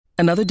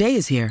Another day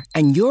is here,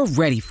 and you're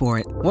ready for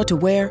it. What to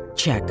wear?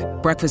 Check.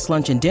 Breakfast,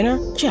 lunch, and dinner?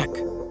 Check.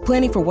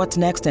 Planning for what's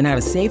next and how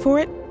to save for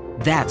it?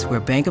 That's where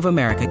Bank of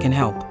America can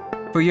help.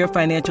 For your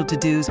financial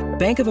to-dos,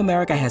 Bank of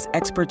America has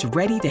experts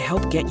ready to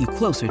help get you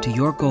closer to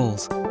your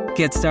goals.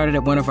 Get started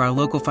at one of our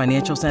local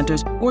financial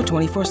centers or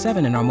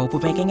 24/7 in our mobile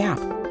banking app.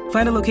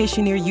 Find a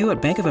location near you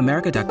at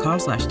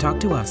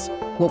bankofamerica.com/talktous.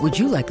 What would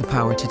you like the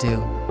power to do?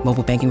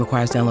 Mobile banking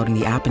requires downloading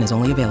the app and is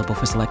only available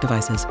for select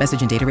devices.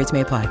 Message and data rates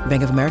may apply.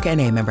 Bank of America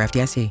N.A., member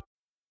FDIC.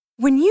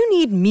 When you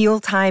need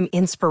mealtime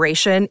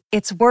inspiration,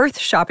 it's worth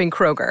shopping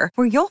Kroger,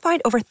 where you'll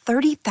find over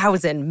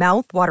 30,000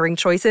 mouth-watering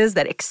choices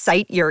that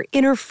excite your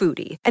inner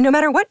foodie. And no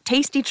matter what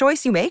tasty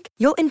choice you make,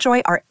 you'll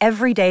enjoy our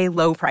everyday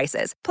low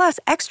prices, plus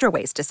extra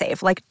ways to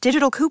save, like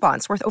digital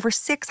coupons worth over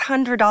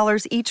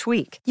 $600 each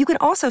week. You can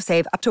also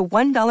save up to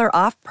 $1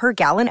 off per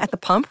gallon at the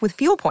pump with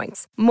fuel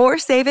points. More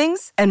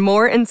savings and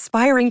more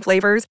inspiring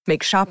flavors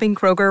make shopping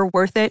Kroger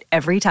worth it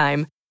every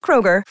time.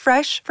 Kroger,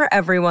 fresh for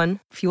everyone.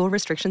 Fuel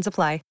restrictions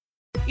apply.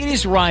 It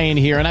is Ryan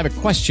here, and I have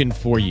a question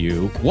for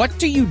you. What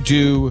do you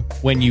do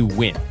when you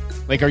win?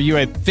 Like, are you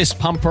a fist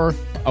pumper,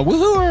 a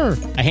woo-hooer,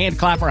 a hand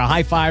clapper, a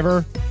high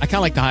fiver? I kind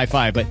of like the high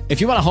five, but if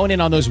you want to hone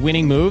in on those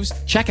winning moves,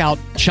 check out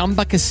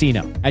Chumba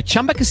Casino. At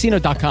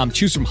ChumbaCasino.com,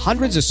 choose from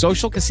hundreds of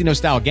social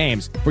casino-style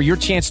games for your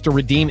chance to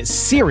redeem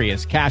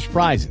serious cash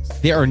prizes.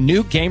 There are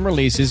new game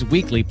releases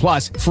weekly,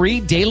 plus free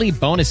daily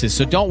bonuses.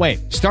 So don't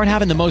wait. Start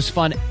having the most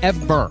fun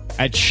ever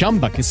at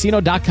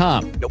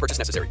ChumbaCasino.com. No purchase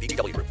necessary.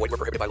 VGW Group. Void where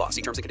prohibited by law.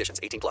 See terms and conditions.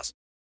 18+.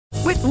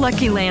 With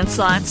Lucky Land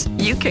Slots,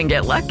 you can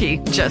get lucky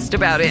just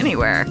about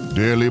anywhere.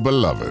 Dearly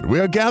beloved,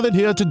 we are gathered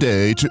here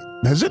today to...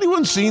 Has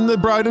anyone seen the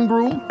bride and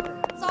groom?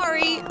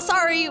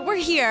 Sorry, we're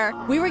here.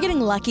 We were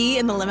getting lucky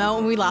in the limo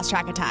and we lost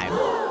track of time.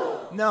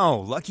 No,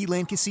 Lucky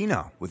Land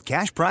Casino, with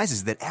cash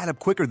prizes that add up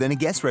quicker than a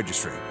guest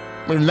registry.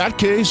 In that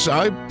case,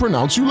 I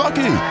pronounce you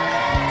lucky.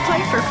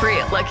 Play for free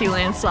at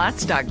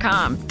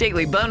LuckyLandSlots.com.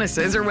 Daily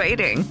bonuses are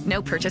waiting.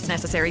 No purchase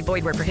necessary.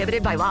 Void where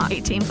prohibited by law.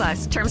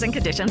 18+. Terms and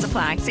conditions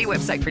apply. See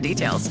website for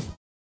details.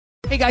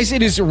 Hey guys,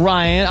 it is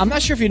Ryan. I'm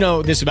not sure if you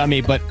know this about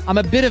me, but I'm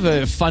a bit of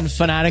a fun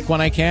fanatic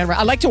when I can.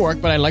 I like to work,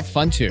 but I like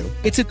fun too.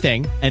 It's a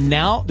thing. And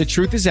now the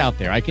truth is out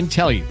there. I can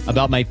tell you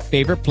about my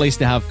favorite place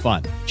to have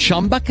fun.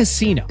 Chumba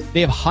Casino.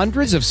 They have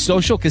hundreds of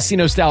social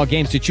casino style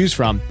games to choose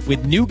from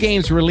with new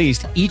games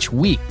released each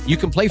week. You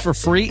can play for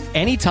free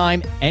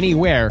anytime,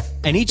 anywhere.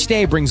 And each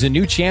day brings a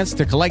new chance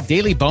to collect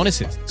daily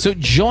bonuses. So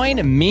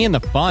join me in the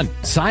fun.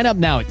 Sign up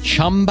now at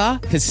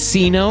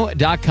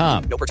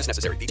ChumbaCasino.com. No purchase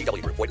necessary.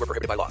 VGW Group. Void where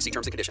prohibited by law. See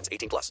terms and conditions.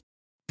 18+.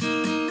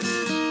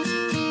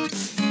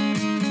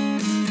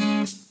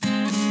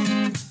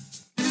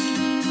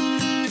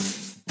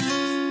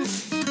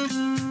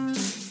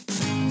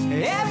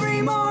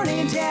 Every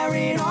morning,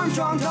 Darren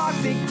Armstrong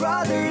talks Big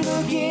Brother,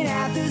 looking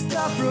at the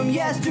stuff from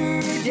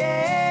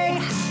yesterday.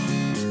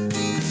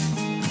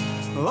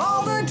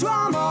 All the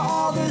drama,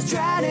 all the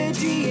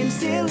strategy and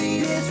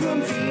silliness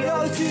from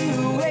Fritos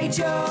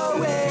to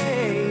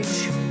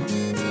HOH.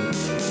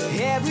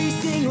 Every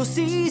single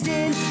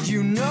season,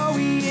 you know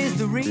he is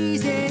the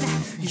reason.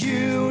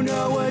 You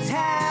know what's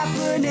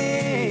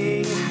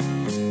happening.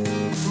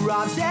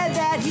 Rob said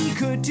that he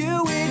could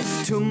do it.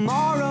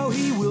 Tomorrow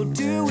he will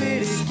do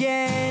it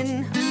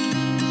again.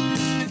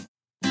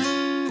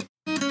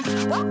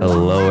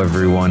 Hello,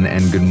 everyone,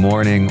 and good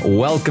morning.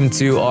 Welcome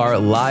to our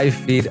live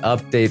feed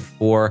update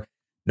for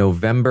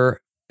November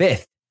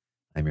 5th.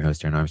 I'm your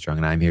host, Darren Armstrong,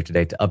 and I'm here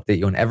today to update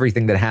you on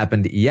everything that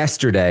happened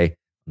yesterday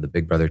on the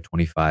Big Brother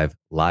 25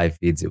 live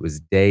feeds. It was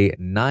day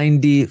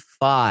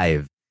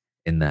 95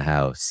 in the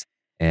house,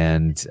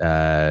 and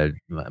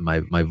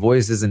my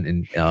voice isn't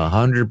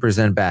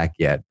 100% back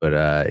yet,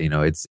 but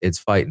it's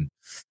fighting.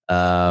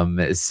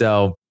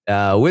 So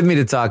with me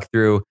to talk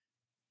through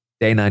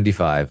day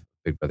 95,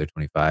 Big Brother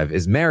 25,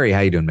 is Mary.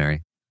 How you doing,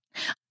 Mary?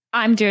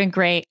 I'm doing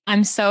great.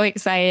 I'm so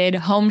excited.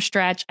 Home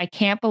stretch. I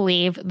can't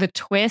believe the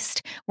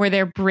twist where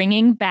they're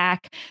bringing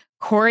back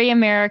Corey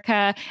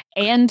America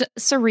and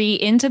Sari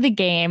into the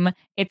game.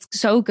 It's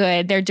so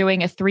good. They're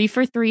doing a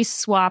 3-for-3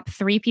 swap,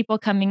 3 people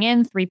coming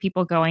in, 3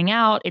 people going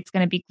out. It's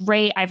going to be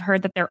great. I've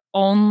heard that they're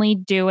only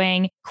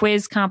doing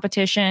quiz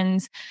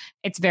competitions.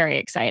 It's very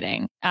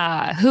exciting.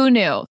 Who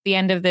knew the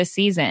end of this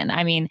season?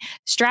 I mean,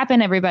 strap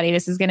in, everybody.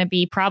 This is going to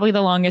be probably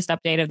the longest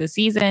update of the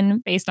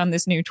season based on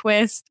this new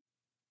twist.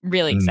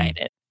 Really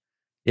excited.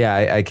 Yeah,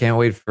 I can't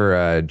wait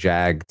for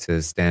Jag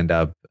to stand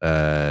up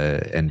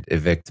and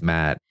evict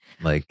Matt,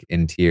 like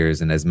in tears.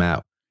 And as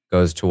Matt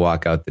goes to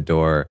walk out the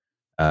door,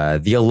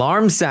 the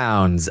alarm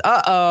sounds.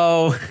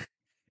 Uh-oh,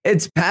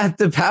 it's Path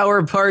to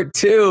Power Part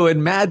 2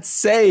 and Matt's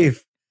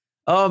safe.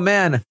 Oh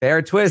man, a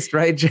fair twist,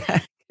 right,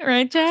 Jag?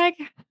 Right, Jag?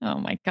 Oh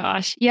my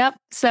gosh. Yep.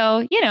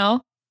 So,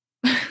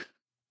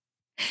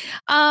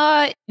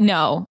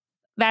 no.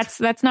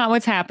 That's not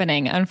what's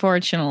happening,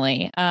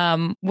 unfortunately.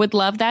 Would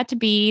love that to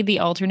be the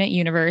alternate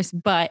universe,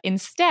 but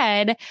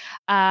instead,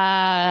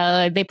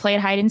 they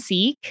played hide and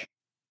seek.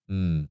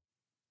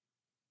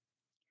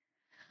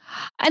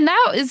 And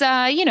that was,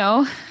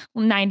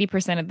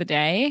 90% of the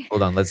day.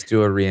 Hold on. Let's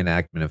do a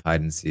reenactment of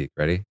hide and seek.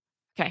 Ready?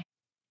 Okay.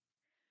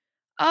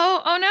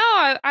 Oh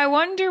no. I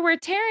wonder where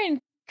Taryn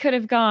could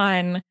have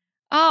gone.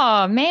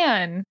 Oh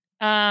man.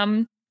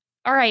 All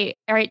right,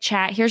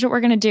 chat. Here's what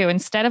we're gonna do.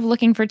 Instead of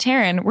looking for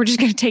Taryn, we're just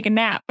gonna take a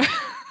nap.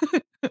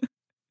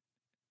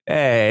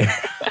 Hey.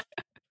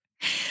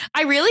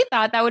 I really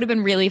thought that would have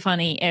been really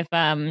funny if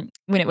when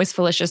it was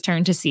Felicia's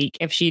turn to seek,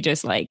 if she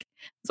just was like,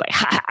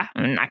 ha,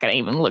 I'm not gonna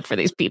even look for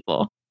these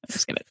people. I'm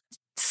just gonna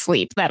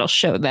sleep. That'll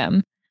show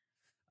them.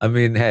 I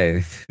mean,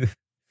 hey,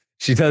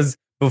 she does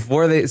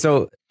before they.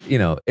 So,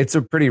 it's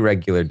a pretty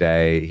regular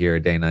day here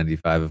at day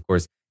 95. Of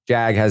course,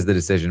 Jag has the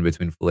decision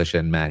between Felicia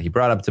and Matt. He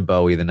brought up to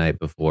Bowie the night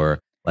before,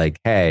 like,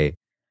 hey,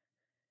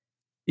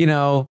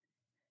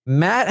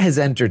 Matt has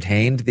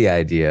entertained the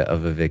idea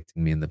of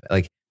evicting me in the,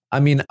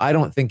 I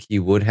don't think he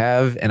would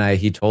have. And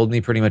he told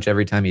me pretty much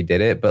every time he did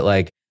it,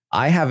 but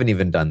I haven't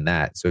even done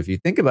that. So if you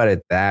think about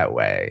it that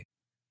way.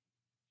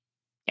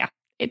 Yeah,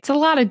 it's a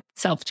lot of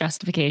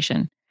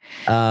self-justification.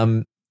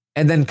 And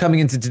then coming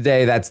into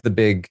today, that's the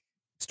big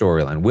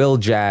storyline. Will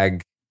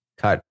Jag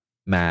cut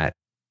Matt?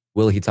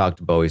 Will he talk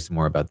to Bowie some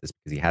more about this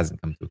because he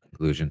hasn't come to a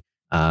conclusion?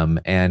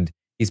 And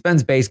he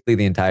spends basically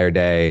the entire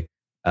day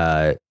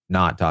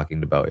not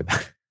talking to Bowie about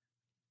it.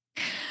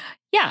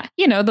 Yeah,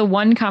 the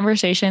one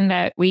conversation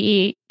that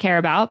we care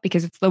about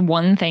because it's the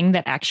one thing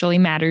that actually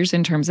matters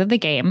in terms of the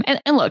game.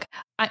 And look,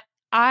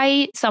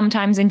 I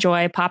sometimes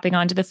enjoy popping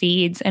onto the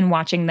feeds and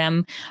watching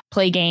them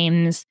play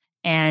games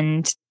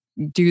and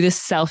do this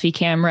selfie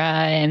camera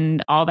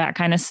and all that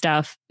kind of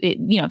stuff.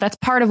 That's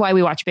part of why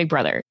we watch Big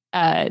Brother.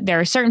 There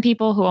are certain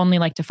people who only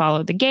like to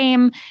follow the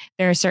game.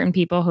 There are certain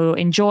people who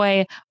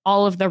enjoy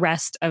all of the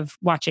rest of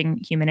watching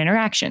human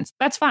interactions.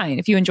 That's fine.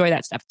 If you enjoy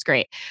that stuff, it's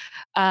great.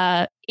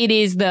 It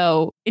is,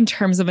 though, in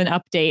terms of an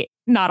update,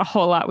 not a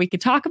whole lot we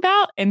could talk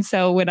about. And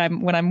so when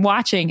I'm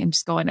watching, I'm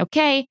just going,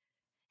 okay,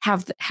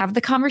 have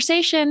the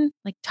conversation,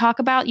 talk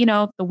about,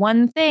 the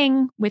one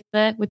thing with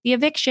the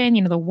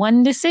eviction, the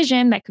one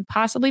decision that could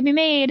possibly be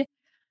made.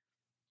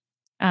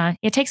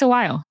 It takes a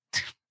while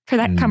for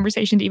that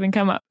conversation to even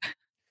come up.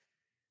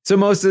 So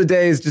most of the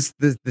day is just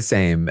the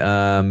same.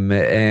 Matt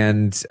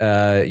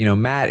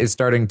is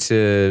starting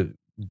to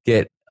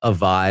get a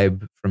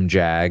vibe from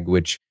Jag,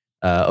 which,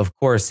 of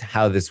course,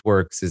 how this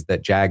works is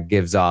that Jag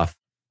gives off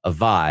a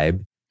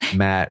vibe.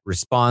 Matt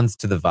responds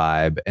to the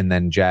vibe, and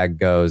then Jag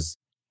goes,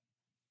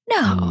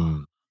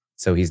 no.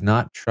 So he's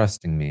not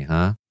trusting me,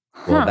 huh?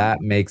 Well,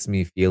 that makes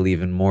me feel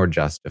even more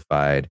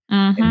justified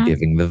in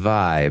giving the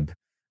vibe.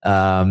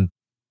 And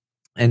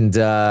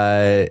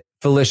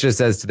Felicia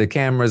says to the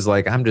cameras,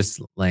 I'm just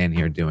laying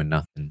here doing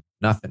nothing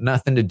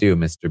to do,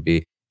 Mr.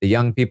 B. The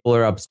young people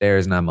are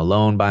upstairs and I'm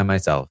alone by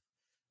myself.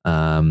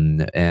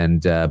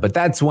 But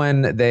that's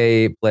when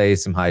they play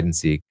some hide and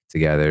seek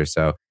together.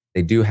 So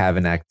they do have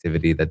an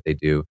activity that they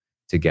do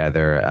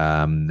together.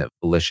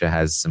 Felicia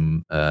has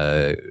some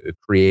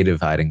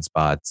creative hiding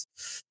spots,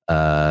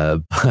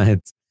 but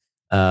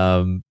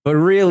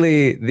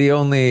really the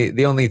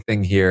only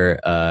thing here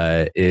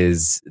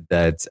is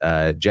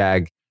that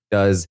Jag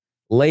does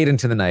late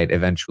into the night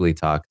eventually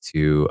talk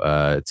to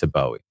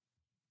Bowie.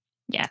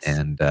 Yes,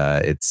 and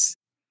it's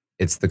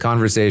the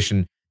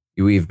conversation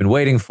we've been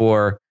waiting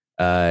for.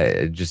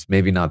 Just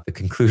maybe not the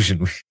conclusion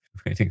we've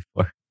been waiting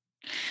for.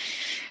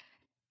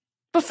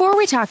 Before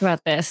we talk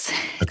about this,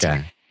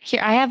 okay.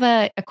 Here, I have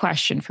a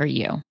question for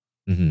you.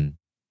 Mm-hmm.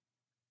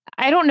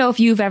 I don't know if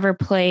you've ever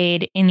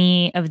played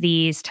any of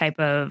these type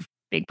of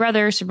Big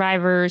Brother,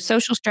 Survivor,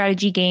 social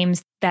strategy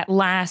games that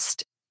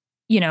last,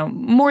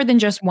 more than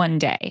just one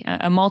day,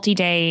 a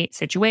multi-day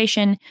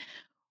situation.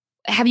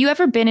 Have you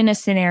ever been in a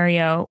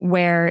scenario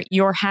where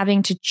you're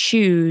having to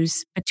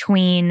choose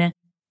between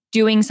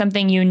doing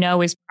something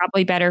is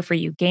probably better for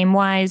you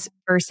game-wise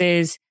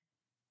versus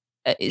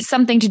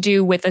something to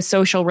do with a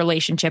social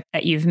relationship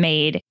that you've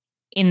made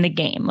in the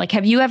game?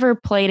 Have you ever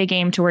played a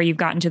game to where you've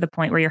gotten to the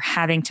point where you're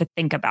having to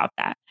think about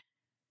that?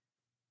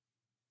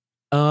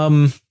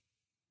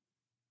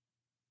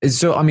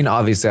 So,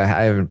 obviously I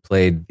haven't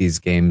played these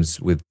games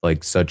with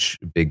such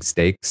big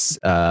stakes.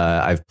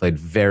 I've played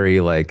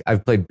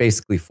I've played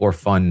basically for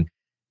fun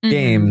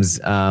games.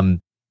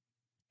 And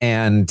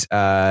in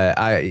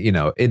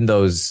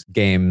those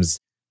games,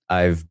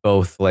 I've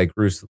both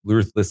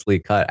ruthlessly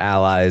cut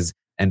allies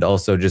and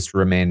also just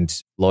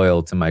remained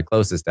loyal to my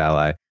closest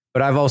ally.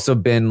 But I've also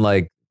been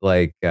I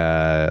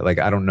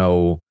don't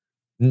know.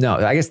 No,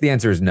 I guess the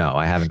answer is no.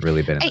 I haven't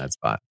really been in that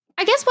spot.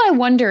 I guess what I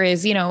wonder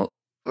is,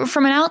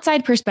 from an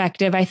outside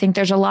perspective, I think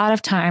there's a lot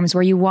of times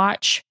where you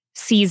watch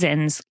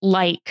seasons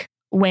like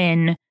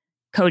when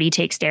Cody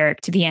takes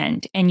Derek to the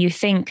end and you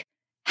think,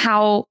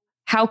 how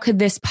could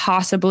this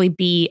possibly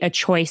be a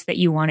choice that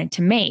you wanted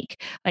to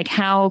make?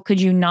 How could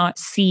you not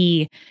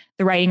see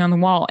the writing on the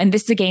wall? And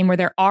this is a game where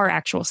there are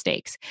actual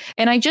stakes.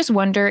 And I just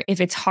wonder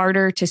if it's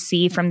harder to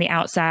see from the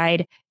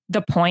outside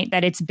the point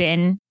that it's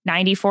been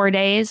 94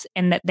 days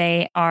and that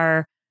they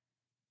are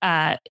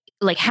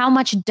how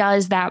much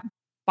does that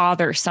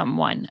bothersome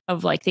one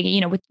of like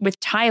thinking, with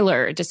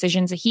Tyler,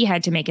 decisions that he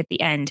had to make at the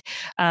end,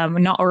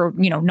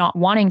 not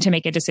wanting to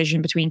make a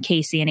decision between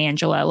Casey and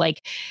Angela.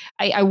 Like,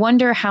 I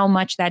wonder how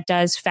much that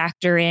does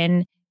factor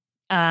in,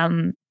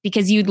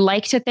 because you'd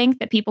like to think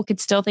that people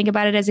could still think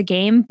about it as a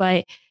game.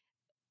 But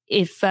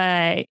if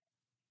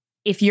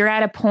you're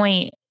at a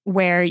point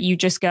where you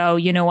just go,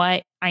 you know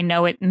what, I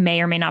know it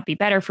may or may not be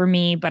better for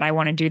me, but I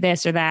want to do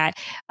this or that.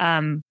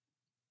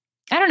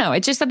 I don't know.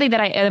 It's just something that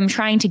I am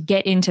trying to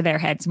get into their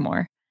heads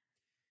more.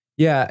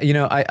 Yeah.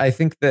 I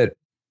think that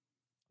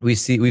we've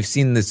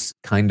seen this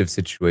kind of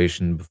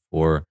situation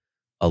before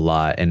a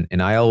lot.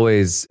 And I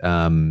always,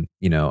 I'm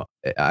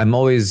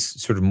always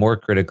sort of more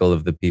critical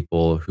of the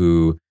people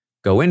who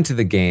go into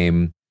the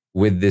game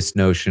with this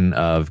notion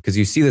of, because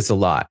you see this a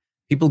lot.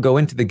 People go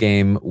into the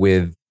game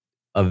with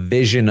a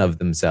vision of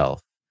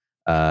themselves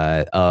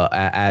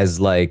as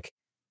like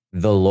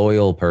the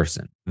loyal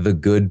person, the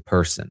good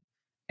person.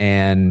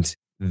 And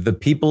the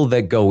people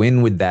that go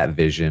in with that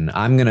vision,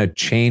 I'm going to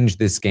change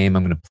this game.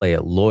 I'm going to play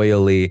it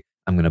loyally.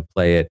 I'm going to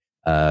play it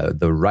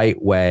the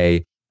right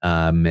way.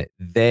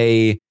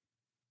 They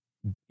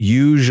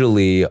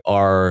usually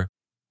are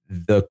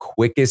the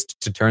quickest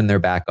to turn their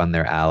back on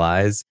their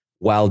allies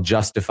while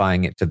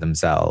justifying it to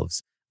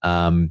themselves.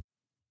 And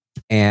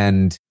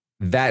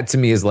that to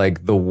me is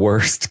like the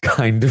worst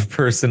kind of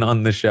person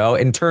on the show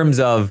in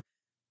terms of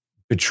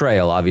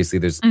betrayal. Obviously,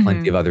 there's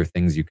plenty of other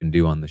things you can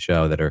do on the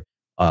show that are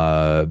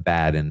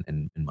bad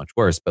and much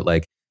worse. But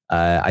like,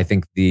 I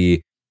think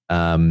the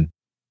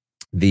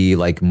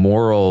like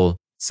moral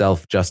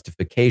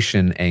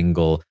self-justification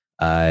angle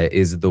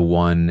is the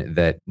one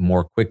that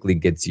more quickly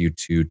gets you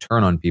to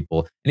turn on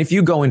people. And if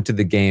you go into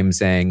the game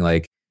saying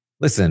like,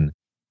 listen,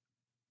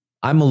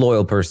 I'm a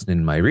loyal person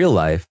in my real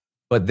life,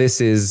 but this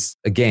is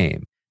a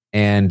game.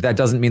 And that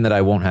doesn't mean that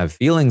I won't have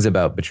feelings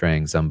about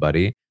betraying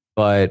somebody,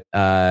 but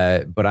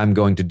I'm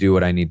going to do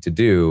what I need to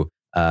do.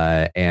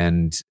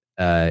 That's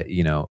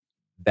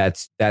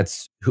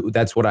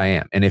what I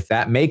am. And if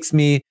that makes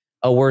me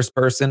a worse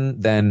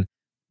person, then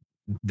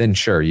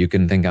sure, you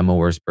can think I'm a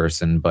worse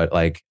person, but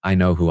like, I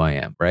know who I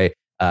am, right?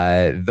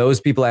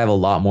 Those people I have a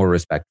lot more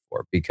respect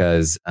for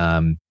because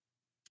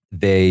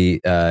they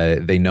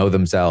know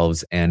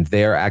themselves, and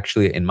they're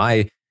actually, in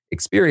my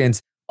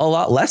experience, a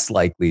lot less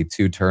likely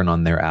to turn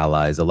on their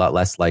allies, a lot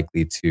less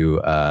likely to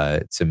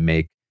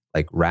make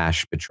like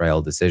rash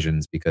betrayal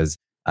decisions, because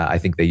I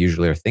think they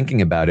usually are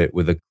thinking about it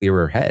with a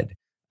clearer head.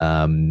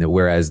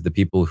 Whereas the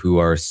people who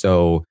are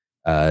so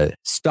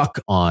stuck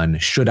on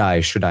should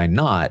I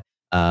not,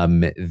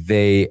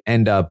 they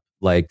end up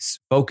like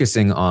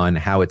focusing on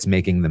how it's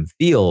making them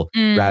feel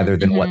rather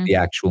than what the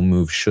actual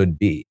move should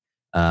be.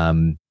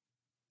 And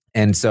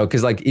so,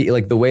 because like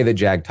the way that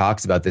Jag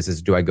talks about this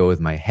is, do I go with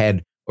my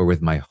head or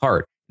with my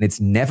heart? And it's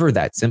never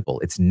that simple.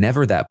 It's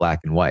never that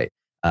black and white.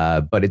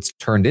 But it's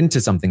turned into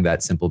something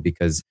that simple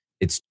because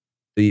it's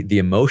the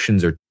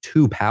emotions are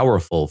too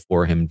powerful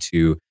for him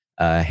to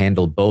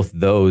handle both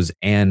those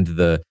and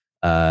the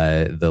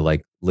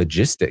like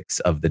logistics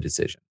of the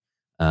decision.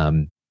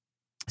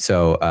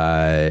 So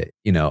at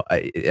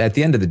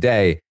the end of the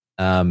day,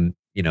 I'm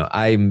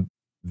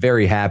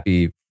very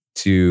happy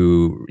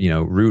to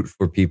root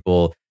for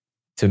people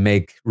to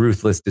make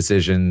ruthless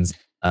decisions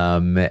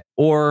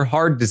or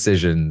hard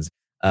decisions.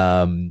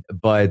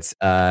 But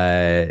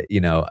ultimately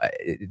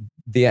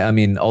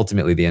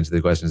the answer to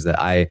the question is that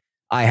I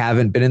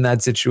haven't been in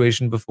that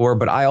situation before,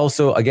 but I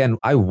also, again,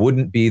 I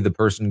wouldn't be the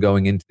person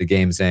going into the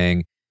game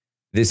saying,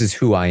 this is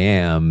who I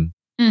am.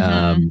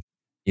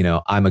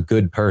 I'm a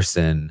good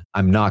person.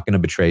 I'm not going to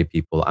betray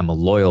people. I'm a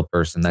loyal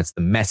person. That's the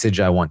message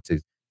I want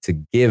to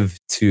give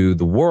to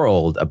the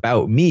world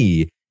about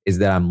me, is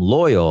that I'm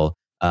loyal,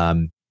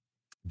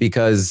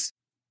 because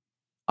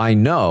I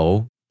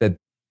know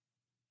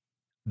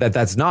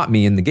that's not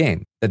me in the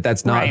game,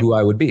 that's not who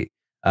I would be.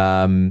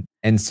 And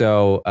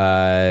so,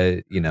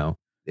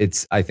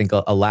 it's, I think,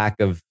 a lack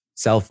of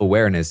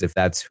self-awareness. If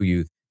that's who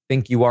you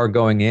think you are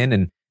going in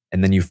and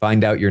then you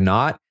find out you're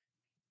not,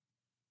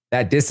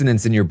 that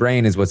dissonance in your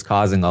brain is what's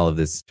causing all of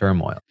this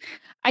turmoil.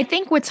 I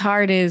think what's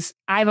hard is,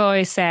 I've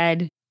always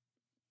said,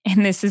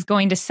 and this is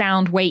going to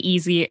sound way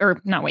easier,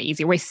 or not way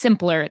easier, way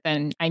simpler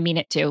than I mean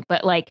it to,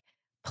 but like,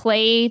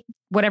 play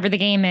whatever the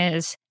game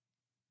is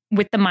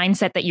with the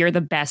mindset that you're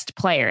the best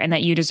player and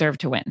that you deserve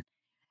to win.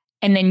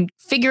 And then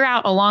figure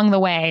out along the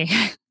way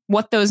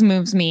what those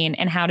moves mean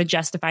and how to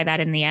justify that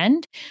in the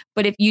end.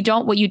 But what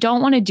you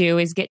don't want to do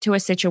is get to a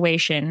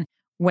situation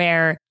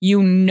where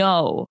you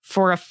know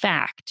for a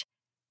fact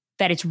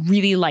that it's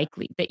really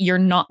likely that you're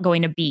not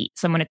going to beat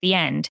someone at the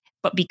end,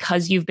 but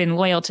because you've been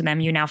loyal to them,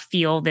 you now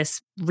feel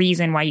this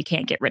reason why you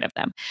can't get rid of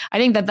them. I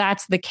think that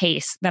that's the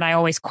case that I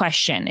always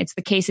question. It's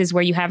the cases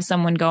where you have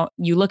someone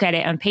you look at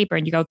it on paper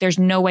and you go, there's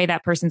no way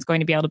that person's going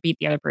to be able to beat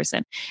the other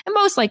person. And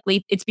most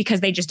likely it's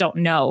because they just don't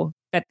know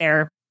that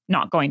they're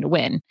not going to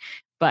win.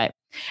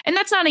 And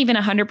that's not even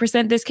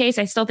 100% this case.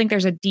 I still think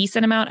there's a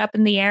decent amount up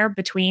in the air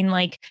between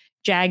like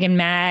Jag and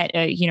Matt,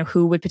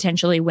 who would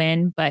potentially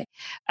win. But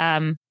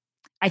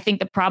I think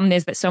the problem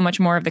is that so much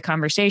more of the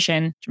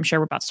conversation, which I'm sure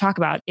we're about to talk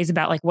about, is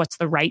about like what's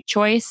the right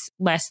choice,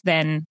 less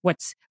than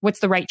what's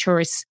the right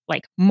choice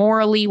like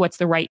morally, what's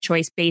the right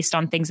choice based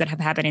on things that have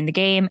happened in the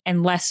game,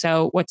 and less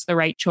so what's the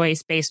right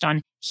choice based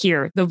on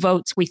the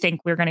votes we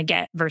think we're going to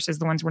get versus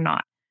the ones we're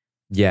not.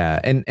 Yeah,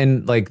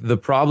 and like the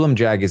problem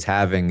Jag is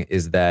having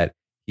is that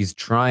he's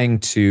trying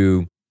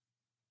to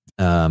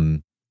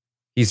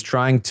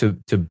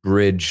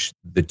bridge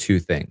the two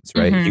things,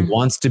 right? He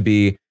wants to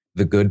be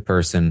the good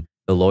person,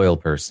 the loyal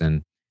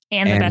person,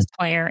 and the best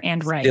player,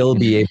 and still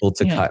be able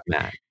to cut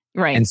Matt.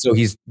 Right. And so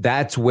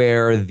that's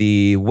where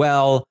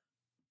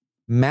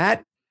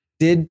Matt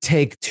did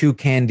take 2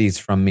 candies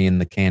from me in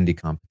the candy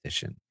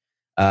competition.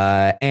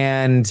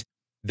 And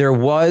there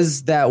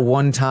was that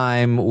one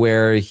time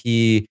where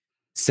he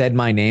said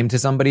my name to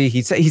somebody.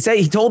 He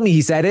told me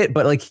he said it,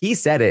 but like he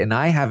said it and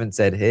I haven't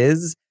said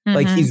his.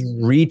 Like he's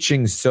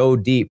reaching so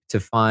deep to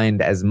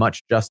find as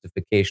much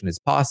justification as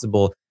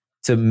possible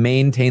to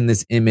maintain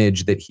this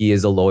image that he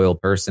is a loyal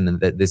person and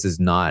that this is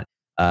not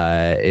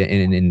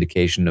an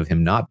indication of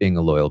him not being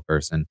a loyal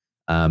person.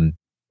 And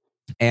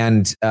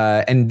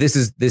this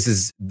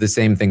is the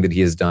same thing that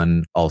he has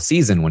done all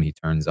season when he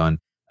turns on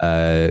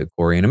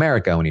Corey in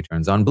America, when he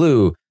turns on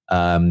Blue,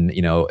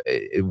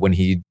 when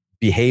he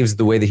behaves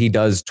the way that he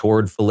does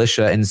toward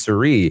Felicia and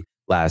Suri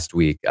last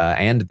week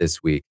and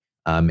this week.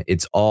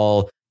 It's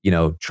all,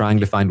 trying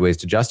to find ways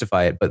to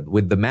justify it. But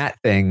with the Matt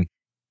thing,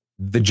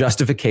 the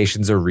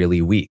justifications are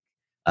really weak.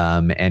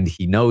 And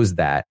he knows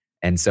that.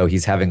 And so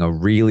he's having a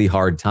really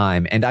hard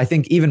time. And I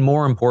think even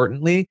more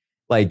importantly,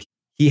 like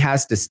he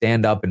has to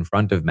stand up in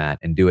front of Matt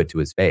and do it to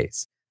his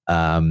face.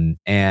 And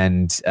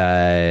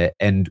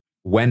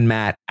when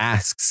Matt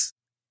asks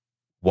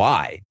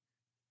why,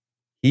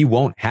 he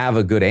won't have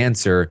a good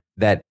answer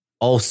that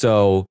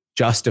also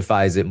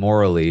justifies it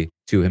morally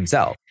to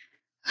himself.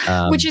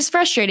 Which is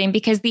frustrating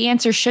because the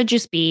answer should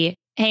just be,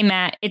 hey,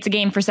 Matt, it's a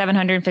game for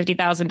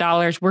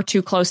 $750,000. We're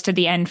too close to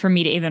the end for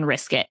me to even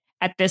risk it.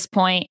 At this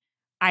point,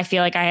 I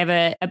feel like I have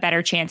a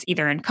better chance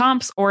either in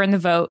comps or in the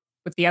vote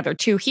with the other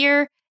 2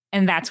 here.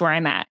 And that's where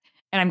I'm at.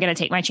 And I'm going to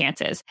take my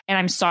chances. And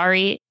I'm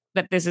sorry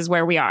that this is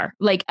where we are.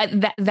 Like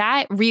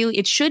that really,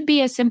 it should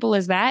be as simple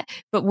as that.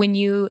 But when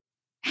you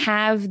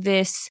have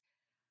this,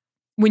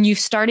 when you've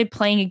started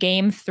playing a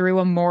game through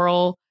a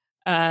moral,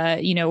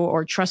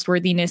 or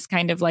trustworthiness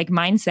kind of like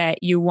mindset,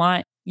 you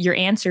want your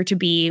answer to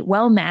be,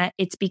 well, Matt,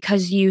 it's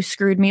because you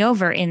screwed me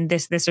over in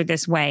this or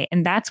this way.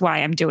 And that's why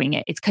I'm doing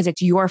it. It's because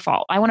it's your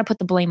fault. I want to put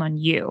the blame on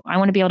you. I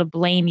want to be able to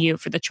blame you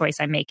for the choice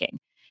I'm making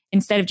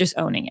instead of just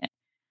owning it.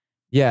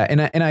 Yeah.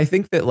 And I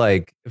think that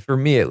like, for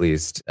me at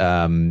least,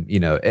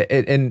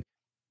 and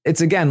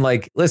it's again,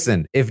 like,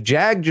 listen, if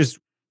Jag just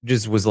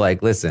was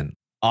like, listen,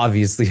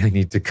 obviously I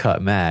need to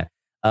cut Matt,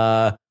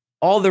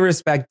 all the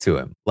respect to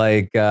him.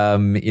 Like,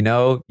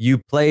 you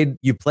played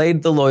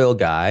the loyal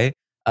guy,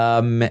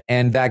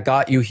 and that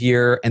got you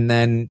here. And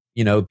then,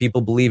 people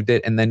believed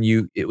it. And then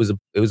it was a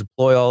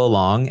ploy all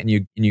along and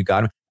you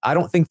got him. I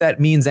don't think that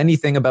means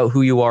anything about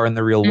who you are in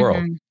the real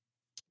world.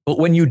 But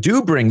when you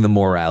do bring the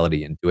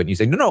morality into it and you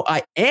say, no,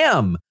 I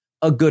am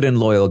a good and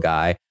loyal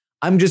guy,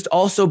 I'm just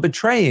also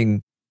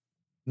betraying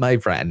my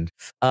friend.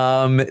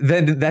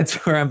 Then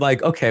that's where I'm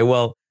like, okay,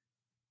 well,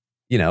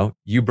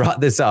 you brought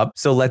this up,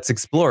 so let's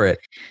explore it.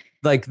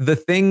 Like the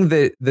thing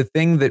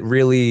that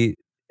really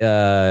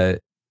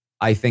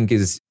I think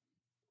is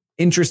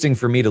interesting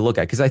for me to look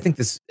at, because I think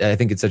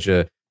it's such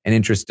an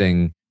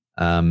interesting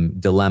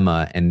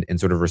dilemma and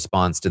sort of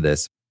response to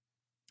this,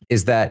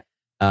 is that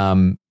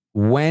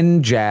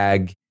when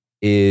Jag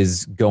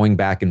is going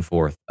back and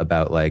forth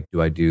about like,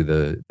 do I do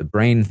the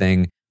brain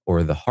thing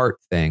or the heart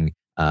thing?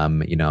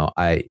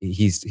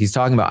 He's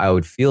talking about, I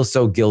would feel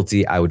so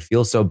guilty, I would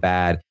feel so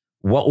bad.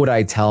 What would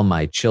I tell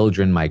my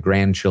children, my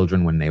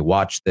grandchildren when they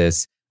watch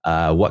this?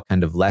 What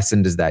kind of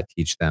lesson does that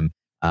teach them?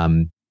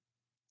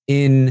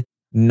 In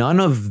none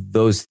of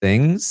those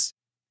things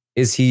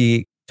is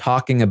he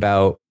talking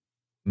about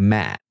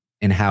Matt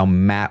and how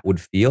Matt would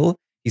feel.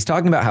 He's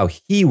talking about how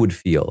he would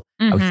feel,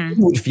 how he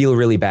would feel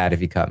really bad if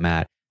he cut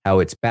Matt, how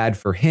it's bad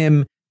for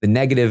him, the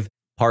negative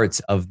parts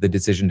of the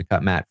decision to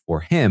cut Matt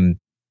for him,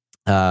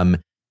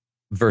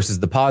 versus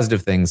the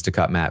positive things to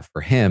cut Matt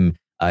for him.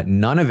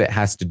 None of it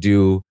has to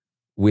do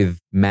with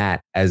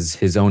Matt as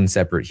his own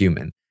separate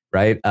human,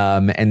 right?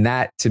 And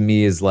that to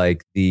me is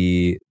like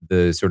the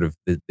sort of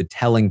the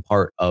telling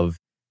part of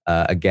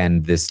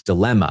again this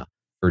dilemma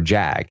for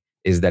Jag,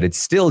 is that it's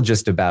still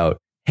just about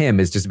him.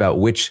 It's just about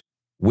which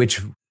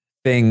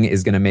thing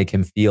is going to make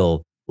him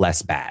feel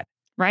less bad,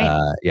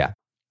 right?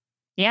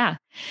 Yeah,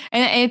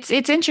 and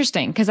it's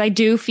interesting because I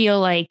do feel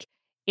like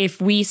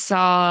if we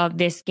saw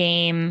this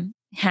game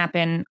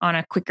happen on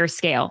a quicker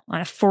scale,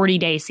 on a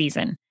 40-day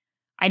season,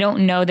 I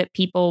don't know that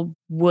people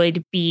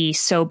would be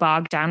so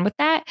bogged down with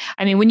that.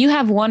 I mean, when you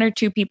have 1 or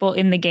 2 people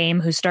in the game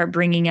who start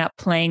bringing up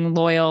playing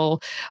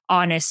loyal,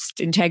 honest,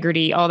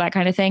 integrity, all that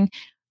kind of thing,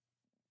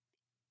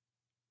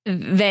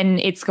 then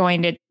it's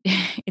going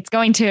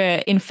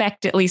to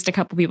infect at least a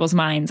couple people's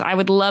minds. I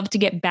would love to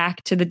get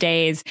back to the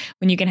days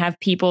when you can have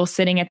people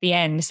sitting at the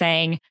end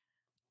saying,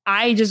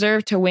 I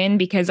deserve to win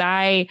because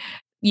I,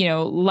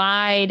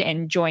 lied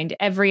and joined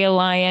every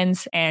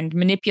alliance and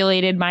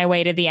manipulated my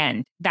way to the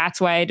end. That's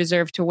why I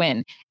deserve to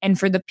win. And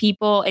for the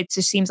people, it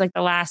just seems like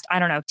the last,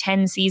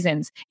 10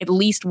 seasons, at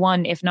least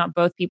one, if not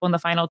both people in the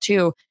final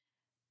two,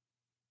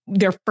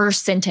 their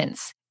first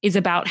sentence is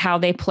about how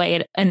they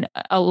played an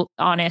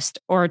honest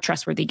or a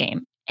trustworthy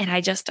game. And I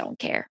just don't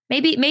care.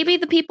 Maybe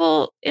the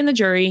people in the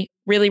jury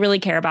really, really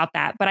care about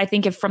that. But I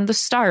think if from the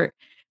start,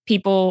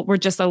 people were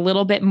just a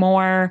little bit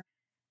more,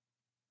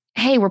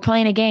 hey, we're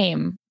playing a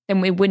game,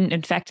 then we wouldn't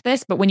infect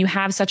this. But when you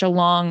have such a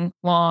long,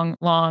 long,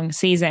 long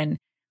season,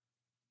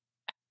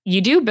 you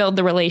do build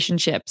the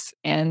relationships.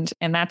 And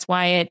that's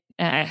why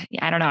I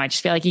don't know. I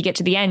just feel like you get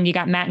to the end, you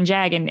got Matt and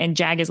Jag, and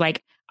Jag is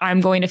like, I'm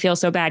going to feel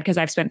so bad because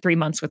I've spent 3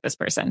 months with this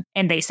person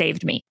and they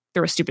saved me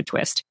through a stupid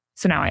twist.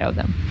 So now I owe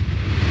them.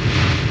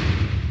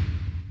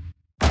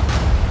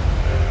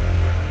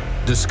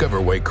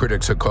 Discover why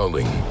critics are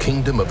calling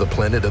Kingdom of the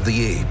Planet of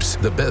the Apes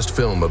the best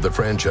film of the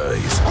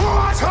franchise.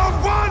 What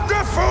a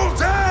wonderful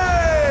day!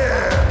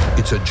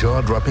 It's a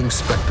jaw-dropping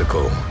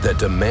spectacle that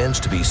demands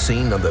to be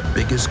seen on the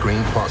biggest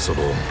screen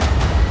possible.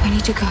 I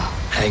need to go.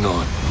 Hang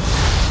on.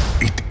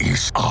 It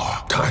is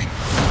our time.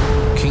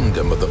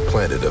 Kingdom of the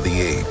Planet of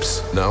the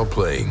Apes. Now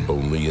playing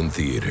only in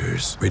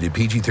theaters. Rated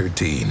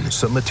PG-13.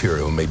 Some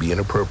material may be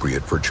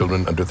inappropriate for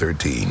children under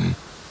 13.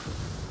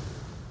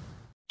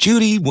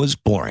 Judy was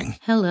boring.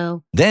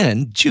 Hello.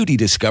 Then Judy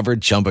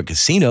discovered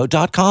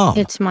ChumbaCasino.com.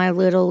 It's my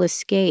little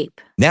escape.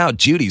 Now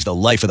Judy's the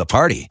life of the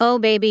party. Oh,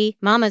 baby,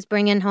 mama's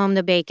bringing home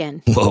the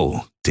bacon.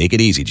 Whoa, take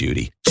it easy,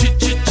 Judy.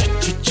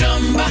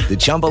 The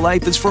Chumba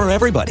life is for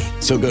everybody.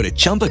 So go to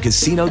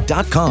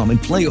ChumbaCasino.com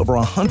and play over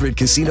 100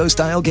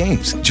 casino-style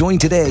games. Join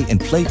today and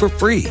play for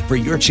free for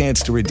your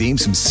chance to redeem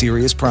some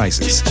serious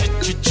prizes.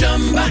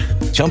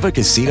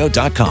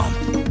 ChumbaCasino.com.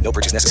 No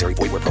purchase necessary.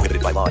 Void where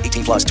prohibited by law.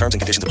 18 plus terms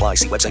and conditions apply.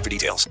 See website for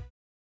details.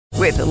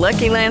 With the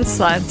Lucky Land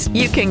Slots,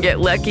 you can get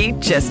lucky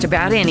just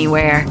about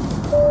anywhere.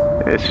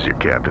 This is your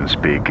captain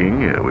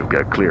speaking. We've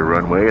got clear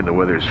runway and the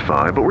weather's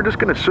fine, but we're just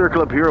going to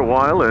circle up here a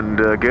while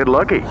and get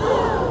lucky.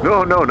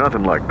 No,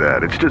 nothing like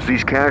that. It's just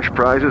these cash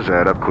prizes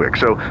add up quick.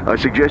 So I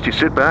suggest you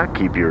sit back,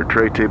 keep your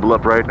tray table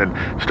upright, and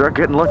start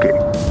getting lucky.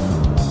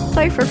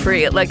 Play for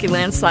free at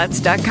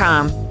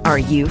LuckyLandSlots.com. Are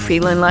you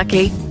feeling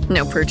lucky?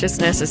 No purchase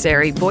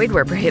necessary. Void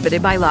where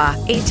prohibited by law.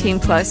 18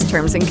 plus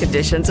terms and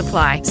conditions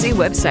apply. See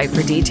website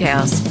for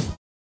details.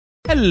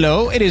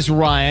 Hello, it is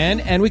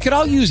Ryan, and we could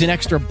all use an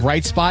extra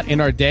bright spot in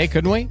our day,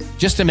 couldn't we?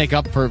 Just to make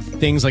up for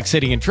things like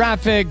sitting in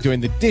traffic, doing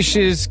the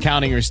dishes,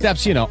 counting your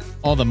steps,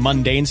 all the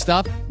mundane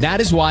stuff.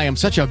 That is why I'm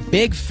such a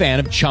big fan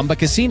of Chumba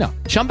Casino.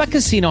 Chumba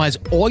Casino has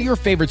all your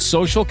favorite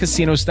social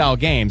casino-style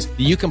games that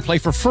you can play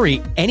for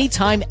free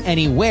anytime,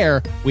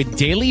 anywhere with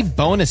daily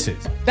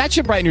bonuses. That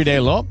should brighten your day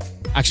a little.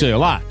 Actually, a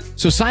lot.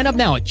 So sign up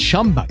now at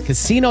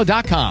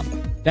ChumbaCasino.com.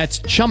 That's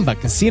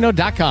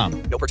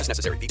ChumbaCasino.com. No purchase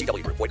necessary.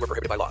 VGW Group. Void where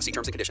prohibited by law. See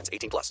terms and conditions.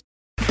 18 plus.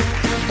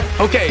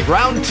 Okay,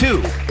 round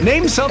two.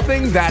 Name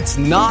something that's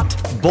not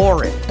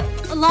boring.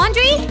 A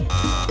laundry?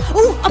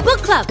 Ooh, a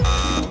book club.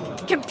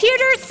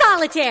 Computer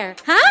solitaire,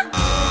 huh?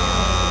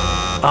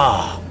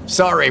 Ah, oh,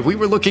 sorry. We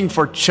were looking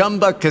for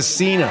Chumba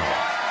Casino.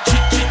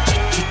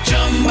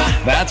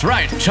 That's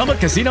right.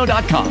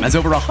 ChumbaCasino.com has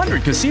over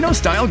 100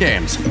 casino-style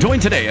games. Join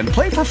today and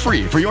play for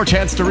free for your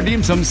chance to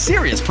redeem some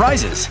serious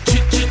prizes.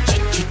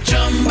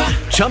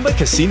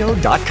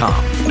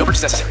 ChumbaCasino.com. No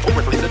purchase necessary. Void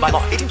where prohibited by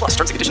law. 18 plus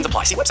terms and conditions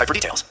apply. See website for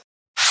details.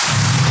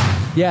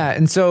 Yeah,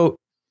 and so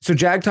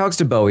Jag talks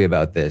to Bowie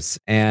about this,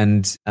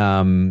 and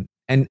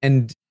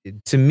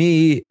to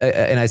me,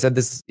 and I said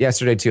this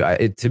yesterday too.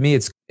 To me,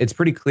 it's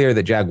pretty clear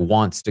that Jag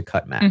wants to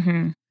cut Matt,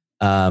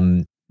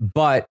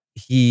 but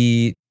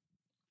he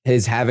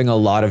is having a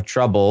lot of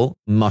trouble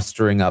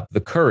mustering up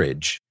the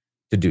courage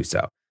to do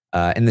so.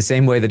 In the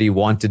same way that he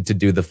wanted to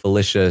do the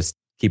Felicia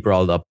keep her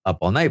all up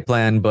all night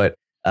plan, but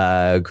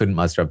couldn't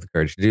muster up the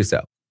courage to do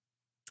so.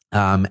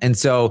 And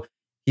so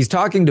he's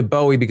talking to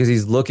Bowie because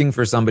he's looking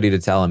for somebody to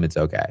tell him it's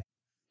okay.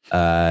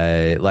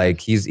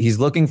 Like he's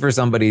looking for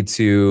somebody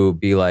to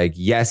be like,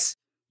 yes,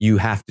 you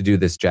have to do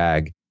this,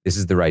 Jag. This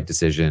is the right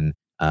decision.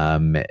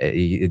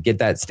 Get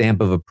that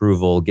stamp of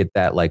approval, get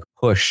that like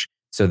push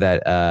so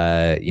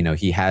that,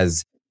 he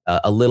has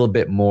a little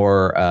bit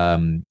more,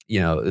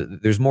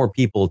 there's more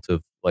people to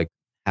like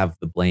have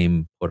the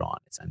blame put on,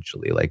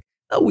 essentially. Like,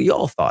 oh, we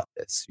all thought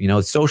this,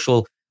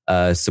 social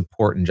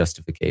support and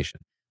justification.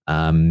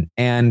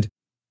 And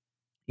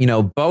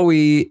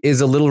Bowie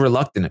is a little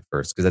reluctant at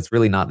first because that's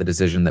really not the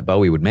decision that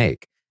Bowie would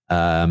make.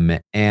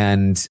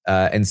 And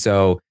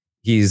so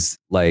he's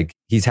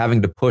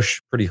having to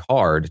push pretty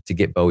hard to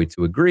get Bowie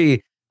to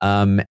agree.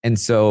 And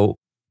so,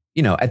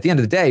 at the end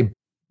of the day,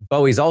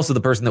 Bowie's also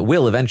the person that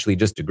will eventually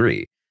just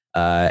agree.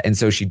 And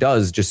so she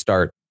does just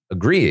start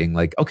agreeing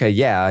like, okay,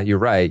 yeah, you're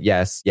right.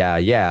 Yes.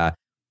 Yeah.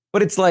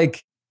 But it's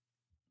like,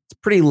 it's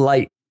pretty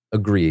light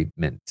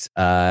agreement.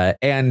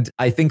 And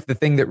I think the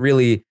thing that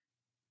really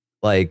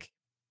like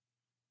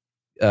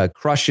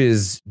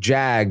crushes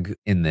Jag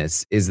in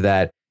this is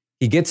that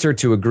he gets her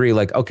to agree,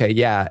 like, okay,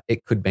 yeah,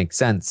 it could make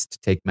sense to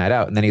take Matt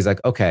out. And then he's like,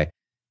 okay,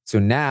 so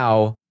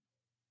now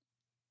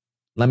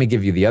let me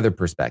give you the other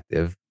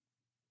perspective.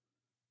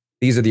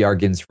 These are the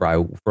arguments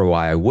for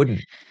why I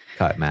wouldn't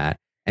cut Matt.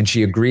 And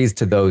she agrees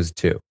to those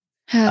too.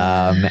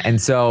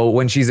 And so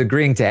when she's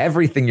agreeing to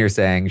everything you're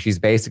saying, she's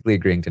basically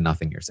agreeing to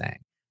nothing you're saying.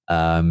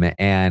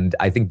 And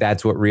I think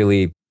that's what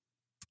really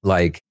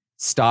like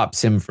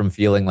stops him from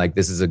feeling like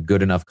this is a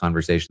good enough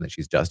conversation that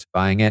she's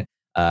justifying it.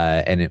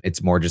 And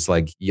it's more just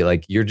like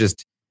you're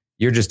just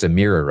a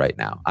mirror right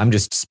now. I'm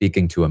just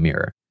speaking to a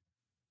mirror.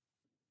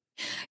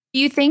 Do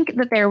you think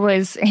that there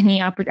was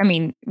any opportunity? I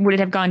mean, would it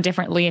have gone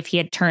differently if he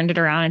had turned it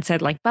around and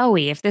said, like,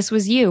 Bowie, if this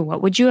was you,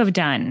 what would you have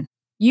done?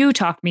 You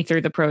talked me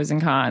through the pros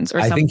and cons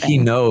or something. I think he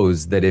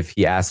knows that if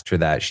he asked her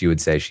that, she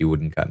would say she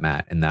wouldn't cut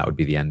Matt, and that would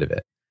be the end of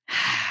it.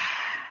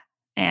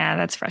 Yeah,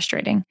 that's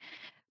frustrating.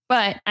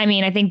 But I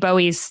mean, I think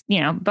Bowie's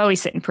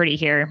sitting pretty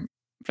here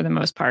for the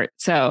most part.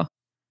 So,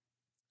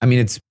 I mean,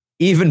 it's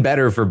even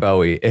better for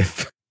Bowie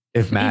if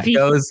Matt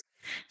goes.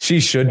 She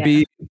should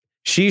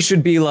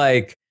be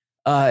like,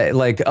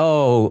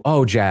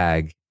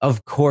 Jag,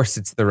 of course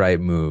it's the right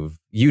move.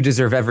 You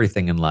deserve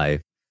everything in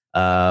life.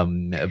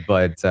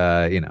 But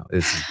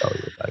this is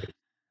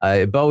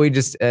Bowie. Bowie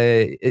just,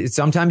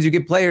 sometimes you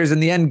get players in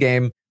the end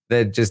game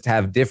that just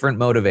have different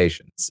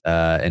motivations.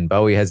 And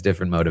Bowie has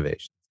different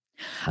motivations.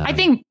 I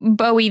think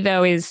Bowie,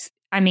 though, is,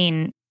 I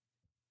mean,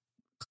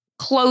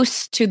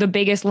 close to the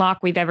biggest lock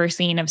we've ever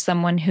seen of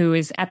someone who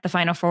is at the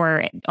Final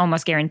Four,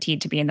 almost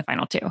guaranteed to be in the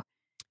Final Two.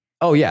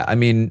 Oh, yeah. I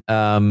mean,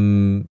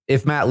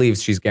 if Matt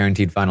leaves, she's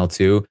guaranteed Final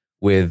Two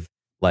with,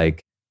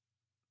 like,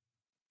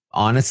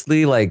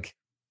 honestly, like,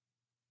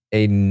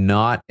 a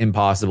not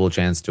impossible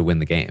chance to win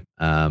the game.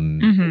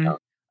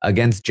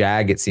 Against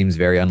Jag, it seems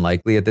very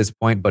unlikely at this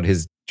point, but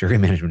his jury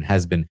management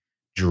has been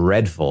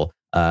dreadful.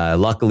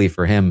 Luckily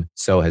for him,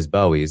 so has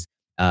Bowie's.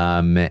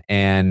 And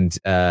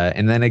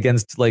then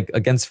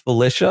against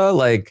Felicia,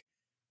 like,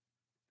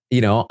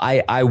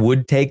 I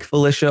would take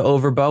Felicia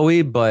over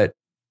Bowie, but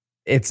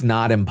it's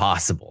not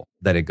impossible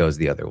that it goes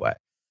the other way.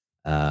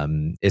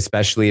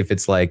 Especially if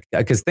it's like,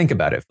 because think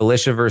about it,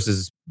 Felicia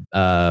versus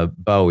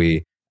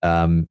Bowie.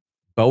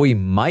 Bowie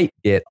might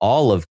get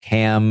all of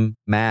Cam,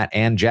 Matt,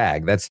 and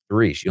Jag. That's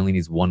 3. She only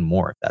needs 1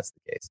 more if that's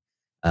the case.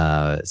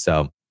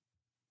 So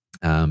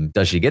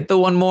does she get the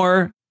 1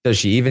 more? Does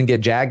she even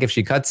get Jag if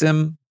she cuts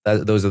him?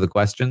 Those are the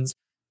questions.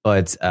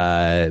 But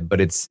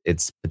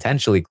it's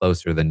potentially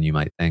closer than you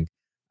might think.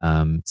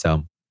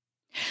 So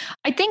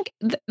I think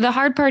the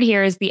hard part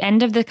here is the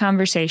end of the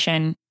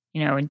conversation.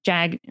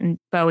 Jag and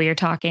Bowie are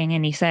talking,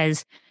 and he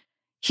says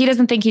he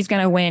doesn't think he's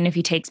going to win if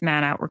he takes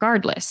Matt out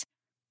regardless,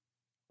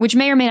 which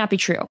may or may not be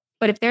true.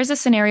 But if there's a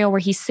scenario where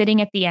he's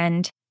sitting at the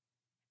end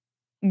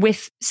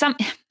with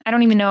I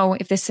don't even know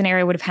if this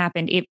scenario would have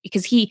happened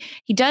because he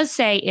does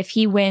say if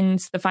he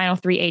wins the final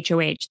 3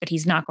 HOH that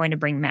he's not going to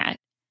bring Matt,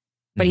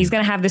 but he's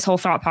going to have this whole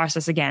thought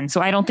process again.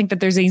 So I don't think that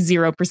there's a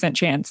 0%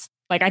 chance.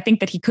 Like, I think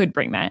that he could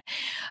bring Matt.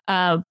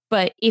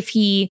 But if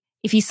he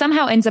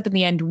somehow ends up in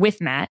the end with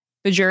Matt,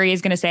 the jury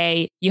is going to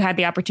say you had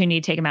the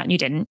opportunity to take him out and you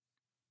didn't.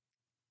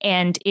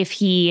 And if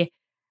he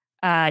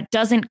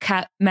doesn't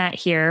cut Matt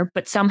here,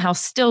 but somehow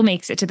still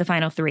makes it to the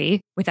final 3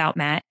 without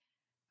Matt,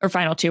 or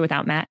final 2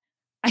 without Matt,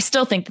 I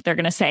still think that they're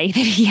going to say that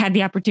he had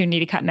the opportunity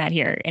to cut Matt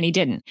here and he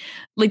didn't.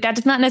 Like, that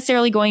is not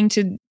necessarily going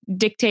to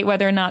dictate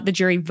whether or not the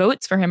jury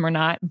votes for him or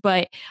not.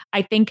 But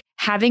I think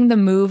having the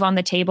move on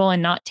the table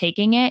and not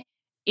taking it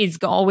is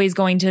always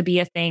going to be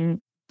a thing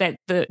that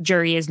the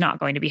jury is not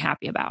going to be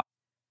happy about.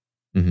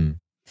 Mm-hmm.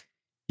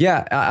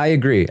 Yeah, I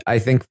agree. I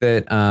think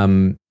that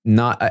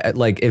not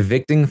like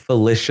evicting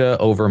Felicia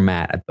over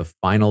Matt at the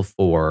final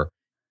 4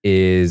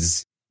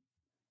 is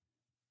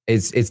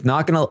it's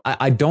not going to,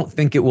 I don't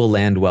think it will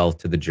land well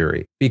to the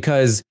jury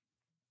because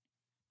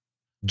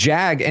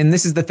Jag, and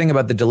this is the thing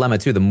about the dilemma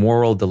too, the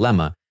moral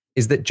dilemma,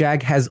 is that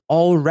Jag has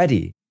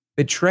already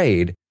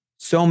betrayed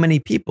so many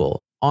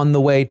people on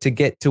the way to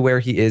get to where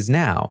he is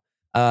now.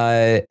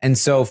 And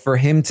so for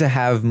him to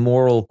have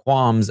moral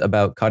qualms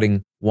about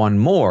cutting 1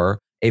 more,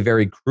 a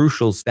very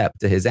crucial step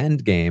to his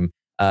end game,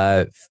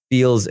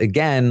 feels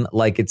again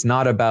like it's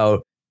not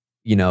about,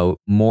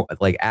 more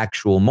like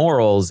actual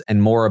morals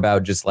and more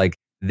about just like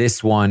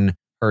this one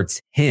hurts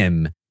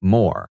him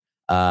more.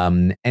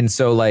 And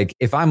so like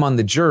if I'm on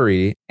the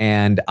jury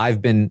and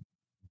I've been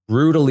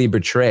brutally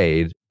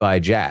betrayed by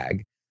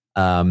Jag,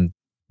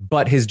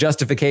 but his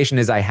justification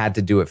is I had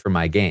to do it for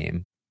my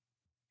game.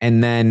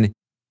 And then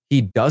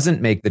he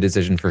doesn't make the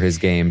decision for his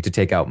game to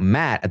take out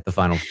Matt at the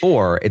final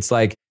 4. It's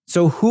like,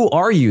 so who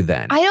are you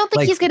then? I don't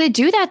think he's going to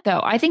do that,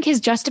 though. I think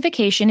his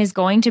justification is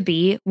going to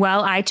be,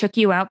 well, I took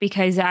you out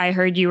because I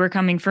heard you were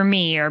coming for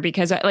me, or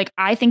because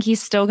I think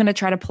he's still going to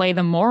try to play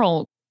the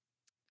moral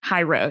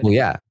high road. Well,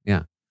 yeah.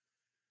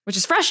 Which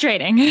is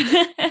frustrating.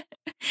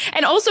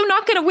 And also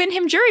not going to win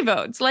him jury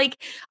votes. Like,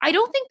 I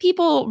don't think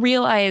people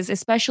realize,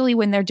 especially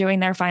when they're doing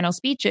their final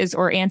speeches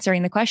or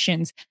answering the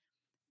questions,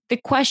 the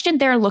question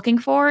they're looking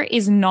for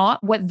is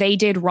not what they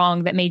did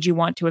wrong that made you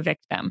want to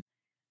evict them.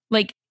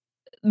 Like,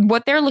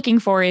 what they're looking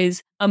for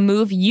is a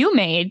move you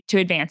made to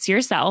advance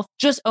yourself.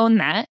 Just own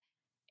that.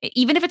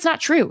 Even if it's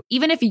not true,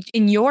 even if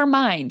in your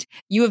mind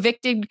you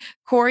evicted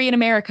Corey and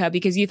America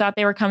because you thought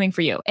they were coming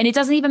for you. And it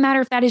doesn't even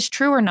matter if that is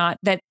true or not,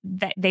 that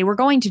they were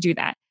going to do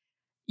that.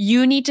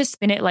 You need to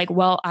spin it like,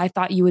 well, I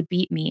thought you would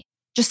beat me.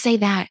 Just say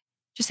that.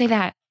 Just say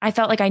that. I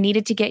felt like I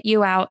needed to get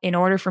you out in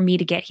order for me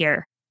to get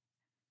here.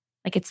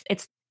 Like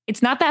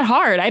it's not that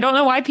hard. I don't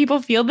know why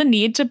people feel the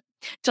need to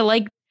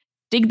like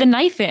dig the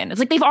knife in. It's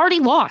like they've already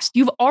lost.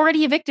 You've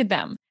already evicted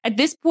them. At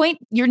this point,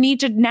 you need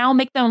to now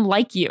make them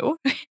like you.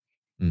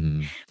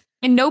 Mm-hmm.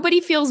 And nobody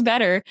feels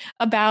better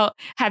about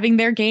having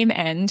their game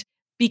end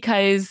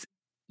because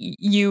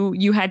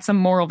you had some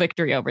moral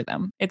victory over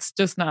them. It's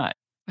just not.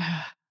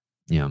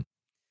 Yeah.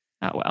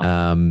 Oh,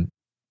 well.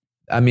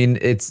 I mean,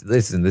 this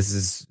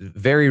is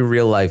very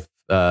real life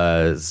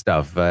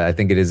stuff. I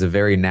think it is a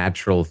very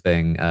natural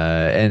thing.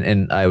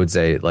 And I would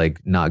say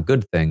like not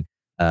good thing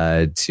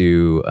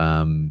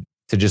to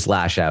just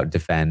lash out,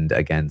 defend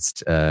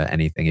against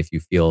anything. If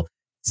you feel,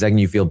 the second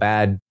you feel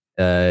bad,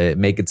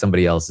 make it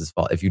somebody else's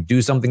fault. If you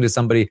do something to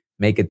somebody,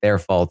 make it their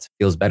fault.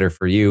 Feels better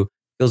for you,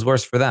 feels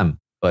worse for them,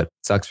 but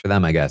sucks for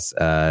them, I guess,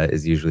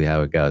 is usually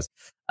how it goes.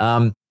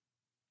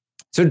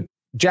 So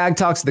Jag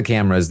talks to the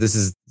cameras. This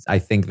is, I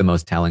think, the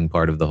most telling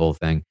part of the whole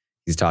thing.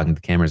 He's talking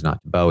to the cameras,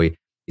 not to Bowie.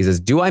 He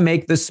says, do I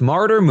make the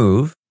smarter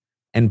move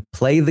and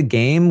play the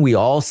game we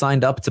all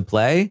signed up to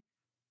play?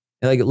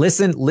 Like,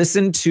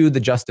 listen to the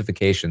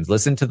justifications.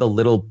 Listen to the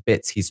little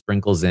bits he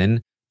sprinkles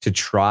in to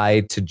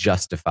try to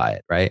justify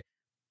it, right?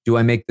 Do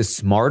I make the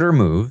smarter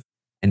move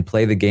and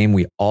play the game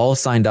we all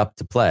signed up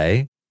to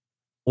play?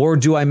 Or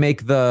do I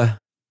make the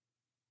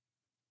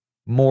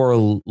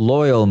more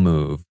loyal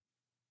move?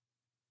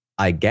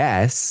 I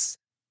guess.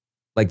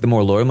 Like the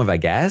more loyal move, I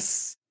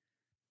guess.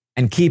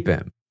 And keep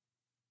him.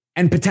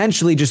 And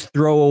potentially just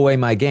throw away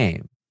my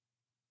game.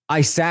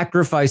 I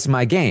sacrifice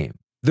my game.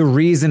 The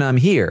reason I'm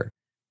here.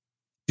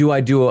 Do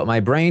I do what my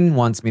brain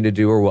wants me to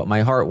do or what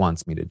my heart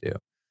wants me to do?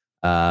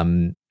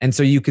 And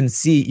so you can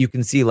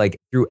see like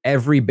through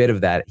every bit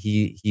of that,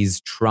 he's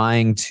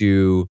trying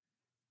to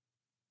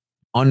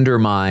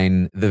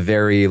undermine the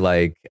very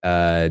like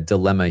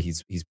dilemma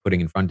he's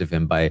putting in front of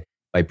him by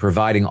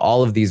providing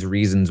all of these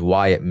reasons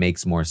why it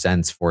makes more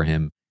sense for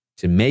him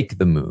to make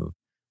the move.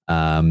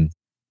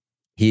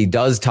 He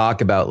does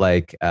talk about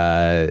like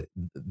a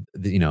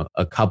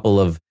couple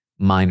of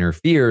minor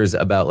fears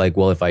about like,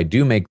 well, if I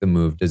do make the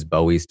move, does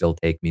Bowie still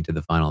take me to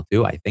the final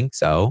two? I think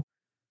so.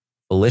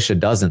 Felicia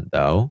doesn't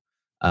though.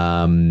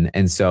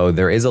 And so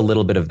there is a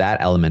little bit of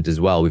that element as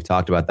well. We've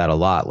talked about that a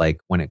lot. Like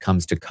when it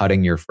comes to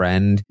cutting your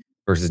friend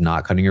versus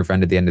not cutting your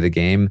friend at the end of the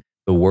game,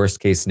 the worst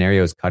case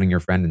scenario is cutting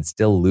your friend and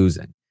still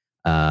losing.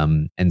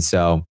 And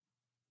so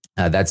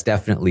that's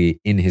definitely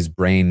in his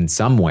brain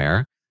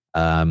somewhere.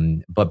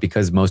 But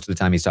because most of the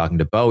time he's talking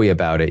to Bowie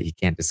about it, he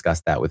can't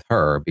discuss that with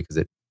her because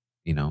it's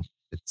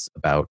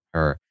about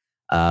her.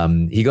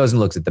 He goes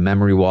and looks at the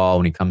memory wall.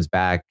 When he comes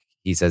back,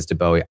 he says to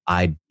Bowie,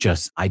 I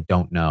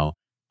don't know.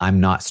 I'm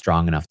not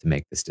strong enough to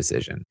make this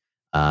decision.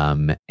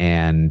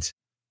 And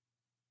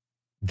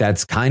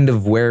that's kind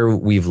of where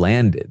we've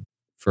landed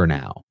for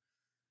now.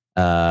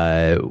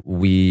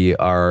 We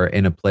are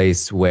in a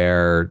place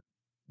where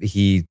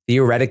he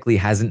theoretically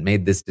hasn't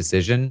made this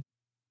decision.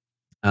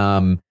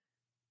 Given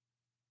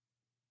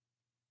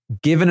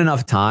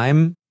enough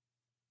time,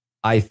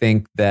 I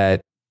think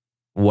that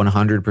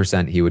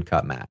 100% he would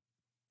cut Matt.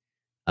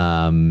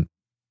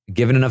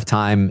 Given enough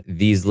time,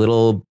 these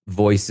little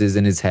voices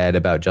in his head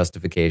about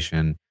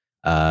justification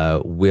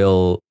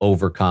will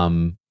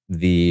overcome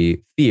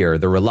the fear,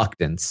 the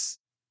reluctance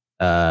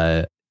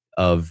of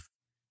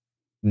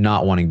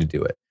not wanting to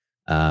do it.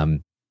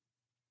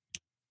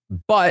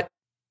 But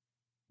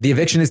the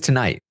eviction is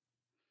tonight.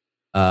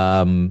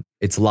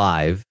 It's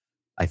live,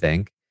 I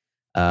think.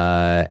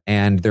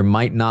 And there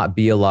might not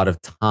be a lot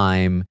of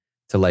time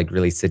to like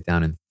really sit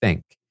down and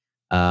think.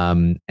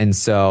 And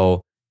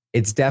so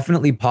it's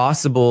definitely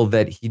possible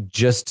that he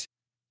just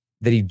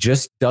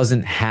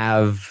doesn't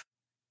have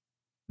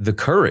the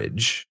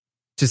courage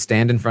to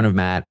stand in front of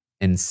Matt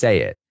and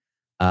say it,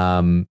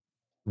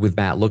 with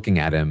Matt looking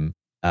at him.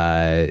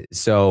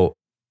 So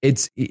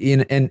it's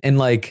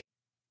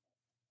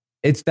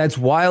that's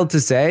wild to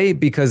say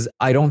because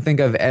I don't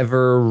think I've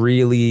ever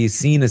really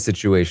seen a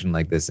situation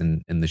like this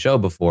in the show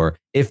before.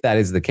 If that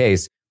is the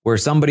case, where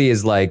somebody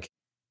is like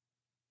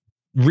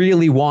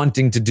really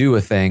wanting to do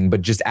a thing,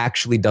 but just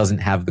actually doesn't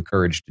have the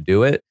courage to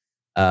do it.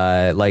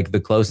 Like the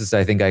closest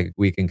I think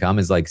we can come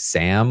is like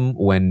Sam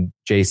when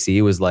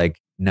JC was like,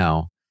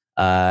 no.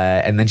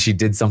 And then she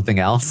did something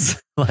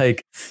else.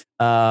 Like,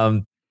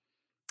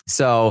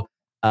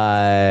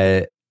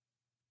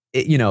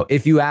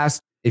 if you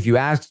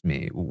asked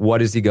me,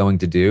 what is he going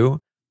to do?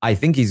 I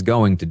think he's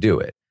going to do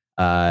it.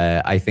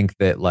 I think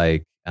that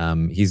like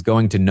he's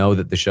going to know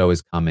that the show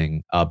is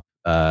coming up,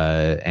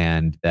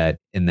 and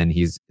then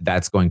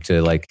that's going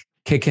to like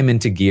kick him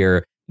into gear,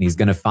 and he's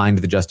going to find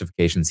the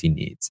justifications he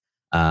needs.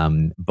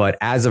 But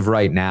as of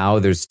right now,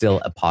 there's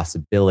still a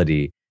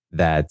possibility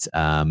that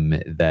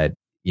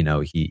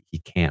he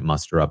can't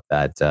muster up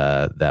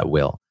that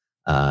will.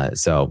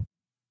 So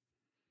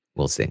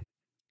we'll see.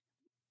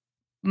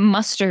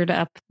 Mustered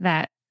up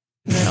that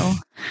little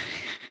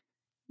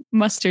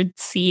mustard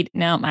seed.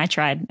 No, I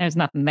tried. There's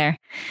nothing there.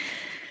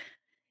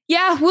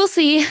 Yeah, we'll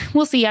see.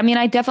 We'll see. I mean,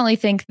 I definitely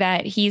think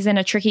that he's in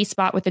a tricky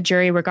spot with the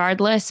jury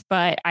regardless,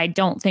 but I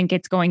don't think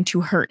it's going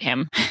to hurt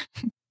him.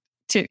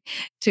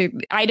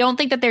 I don't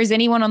think that there's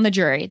anyone on the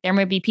jury. There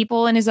may be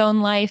people in his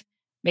own life,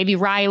 maybe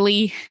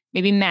Riley,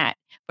 maybe Matt.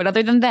 But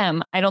other than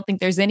them, I don't think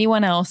there's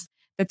anyone else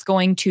that's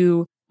going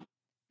to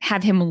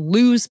have him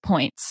lose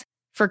points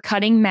for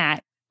cutting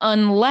Matt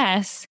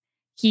unless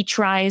he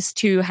tries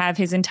to have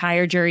his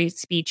entire jury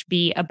speech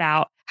be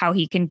about how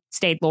he can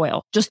stay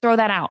loyal. Just throw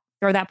that out.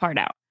 Throw that part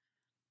out.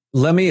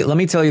 Let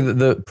me tell you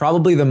the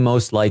probably the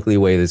most likely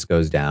way this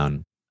goes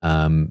down,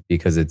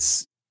 because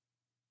it's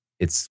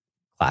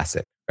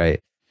classic, right?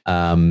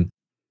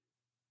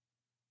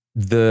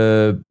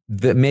 The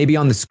maybe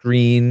on the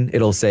screen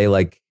it'll say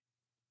like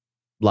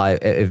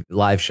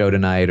live show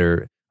tonight,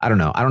 or I don't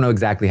know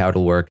exactly how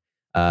it'll work.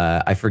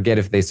 I forget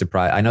if they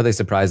I know they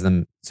surprise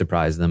them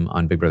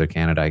on Big Brother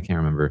Canada. I can't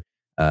remember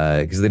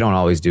because they don't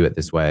always do it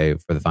this way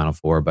for the Final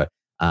Four, but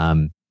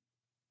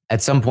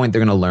at some point they're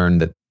going to learn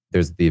that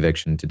there's the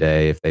eviction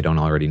today if they don't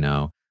already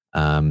know.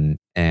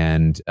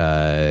 They're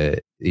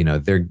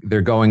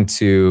going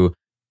to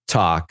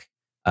talk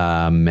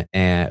or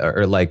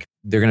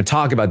they're going to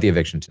talk about the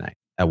eviction tonight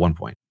at one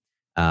point.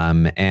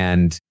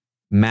 And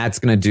Matt's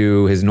going to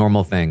do his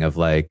normal thing of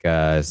like,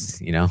 so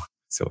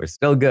we're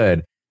still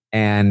good.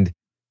 And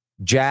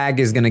Jag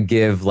is going to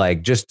give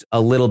like just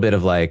a little bit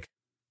of like,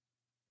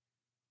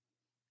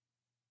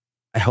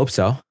 I hope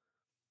so.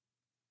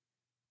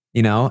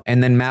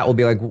 And then Matt will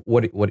be like,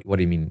 what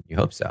do you mean you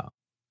hope so?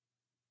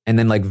 And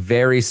then like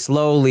very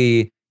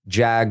slowly,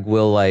 Jag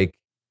will like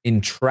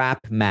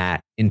entrap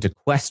Matt into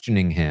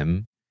questioning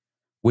him,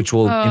 which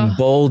will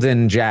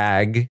embolden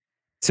Jag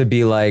to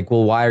be like,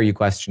 well, why are you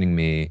questioning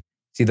me?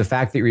 See, the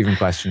fact that you're even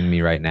questioning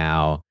me right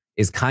now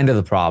is kind of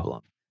the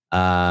problem.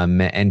 And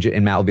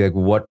Matt will be like,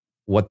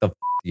 what the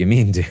do you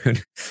mean,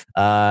 dude?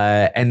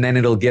 And then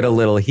it'll get a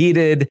little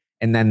heated,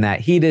 and then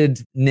that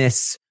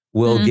heatedness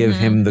will give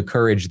him the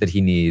courage that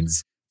he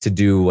needs to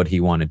do what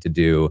he wanted to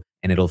do,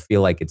 and it'll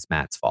feel like it's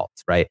Matt's fault,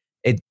 right?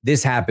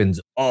 This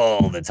happens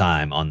all the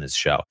time on this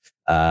show.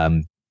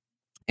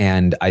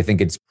 And I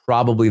think it's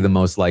probably the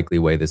most likely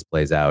way this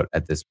plays out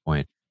at this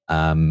point.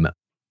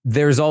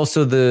 There's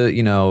also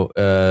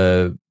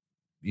there's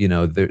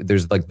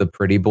like the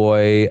pretty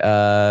boy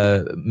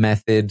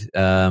method.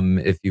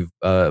 If you've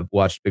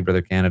watched Big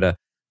Brother Canada,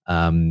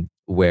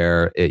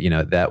 where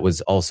that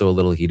was also a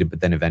little heated, but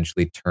then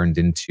eventually turned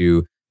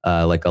into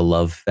like a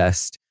love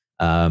fest.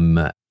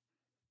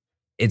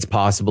 It's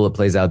possible it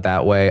plays out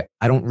that way.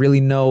 I don't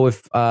really know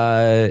if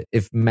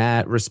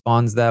Matt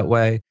responds that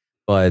way,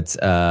 but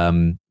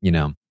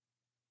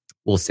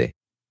we'll see.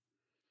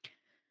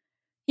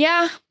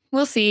 Yeah,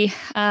 we'll see.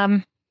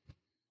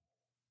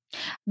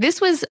 This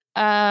was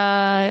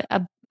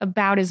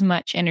about as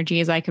much energy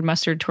as I could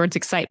muster towards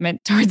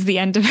excitement towards the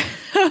end of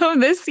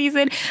this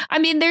season. I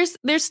mean, there's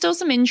still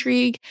some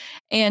intrigue,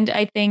 and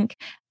I think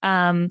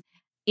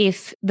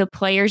if the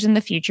players in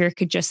the future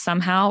could just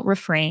somehow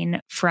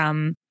refrain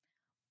from,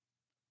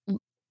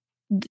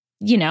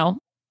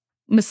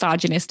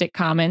 misogynistic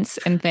comments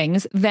and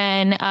things,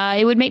 then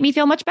it would make me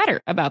feel much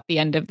better about the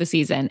end of the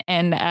season.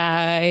 And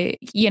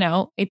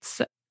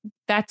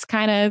that's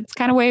kind of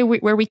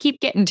where we keep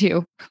getting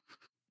to.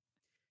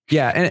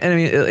 Yeah, and I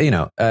mean,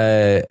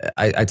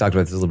 I talked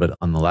about this a little bit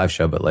on the live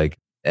show, but like,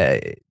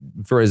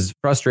 for as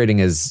frustrating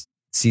as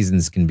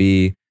seasons can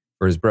be,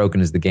 for as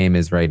broken as the game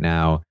is right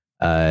now,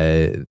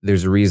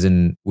 there's a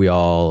reason we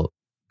all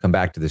come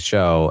back to the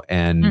show,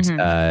 and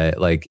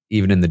like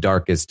even in the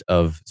darkest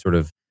of sort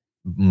of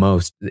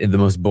the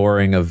most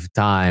boring of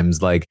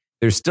times, like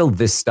there's still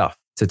this stuff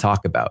to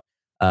talk about.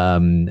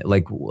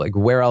 Like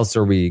where else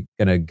are we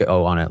gonna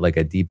go on it? Like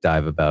a deep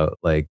dive about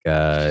like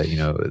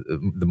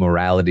the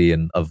morality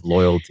and of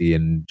loyalty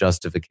and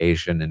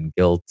justification and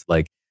guilt.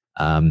 Like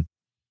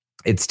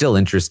it's still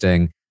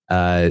interesting.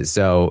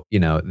 So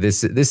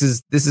this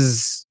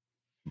is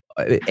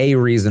a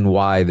reason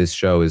why this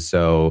show is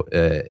so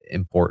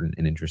important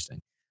and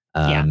interesting.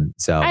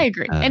 So I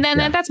agree, and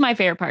then that's my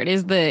favorite part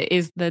is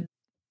the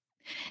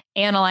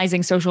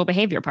analyzing social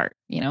behavior part.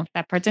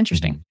 That part's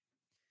interesting.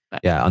 But.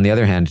 Yeah. On the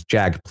other hand,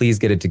 Jag, please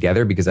get it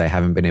together, because I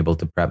haven't been able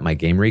to prep my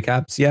game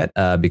recaps yet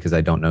because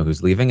I don't know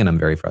who's leaving, and I'm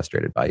very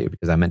frustrated by you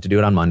because I meant to do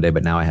it on Monday,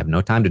 but now I have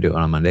no time to do it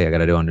on Monday. I got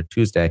to do it on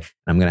Tuesday, and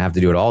I'm going to have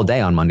to do it all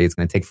day on Monday. It's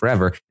going to take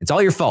forever. It's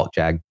all your fault,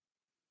 Jag.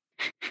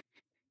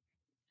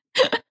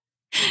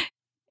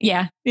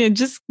 Yeah.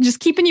 Just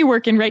keeping you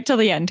working right till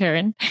the end,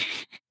 Taryn.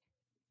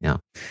 Yeah.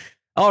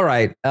 All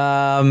right.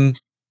 I'll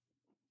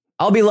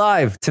be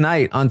live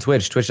tonight on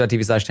Twitch,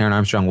 twitch.tv/Taron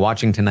Armstrong,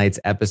 watching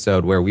tonight's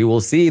episode where we will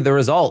see the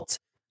result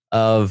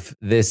of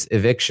this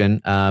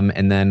eviction.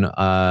 And then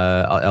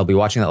I'll be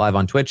watching that live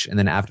on Twitch. And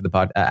then after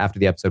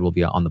the episode, we'll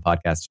be on the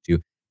podcast to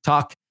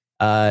talk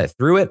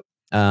through it.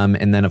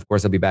 And then, of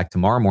course, I'll be back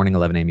tomorrow morning,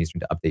 11 a.m.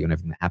 Eastern, to update you on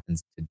everything that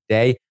happens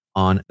today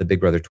on the Big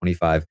Brother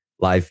 25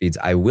 live feeds.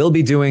 I will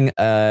be doing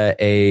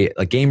a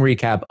game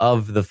recap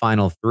of the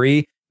final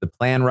three. The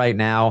plan right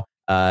now,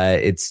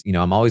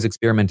 I'm always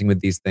experimenting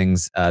with these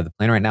things. The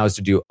plan right now is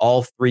to do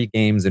all three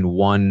games in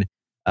one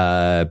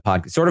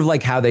podcast, sort of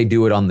like how they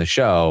do it on the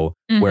show,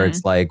 where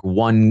it's like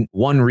one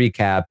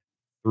recap,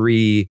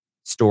 three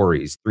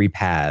stories, three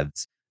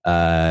paths.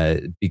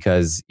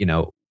 Because,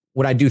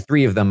 when I do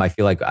three of them, I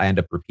feel like I end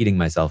up repeating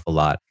myself a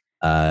lot.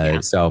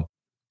 So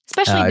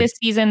especially this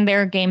season,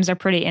 their games are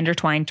pretty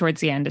intertwined towards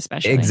the end,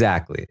 especially.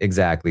 Exactly.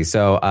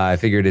 So I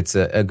figured it's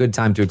a good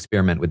time to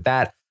experiment with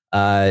that.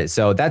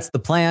 So that's the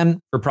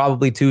plan for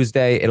probably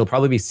Tuesday. It'll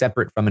probably be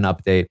separate from an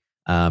update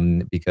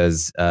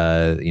because,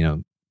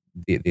 the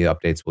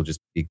updates will just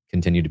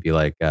continue to be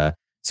like,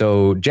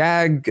 so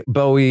Jag,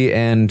 Bowie,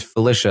 and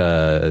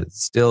Felicia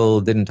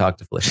still didn't talk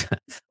to Felicia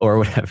or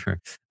whatever.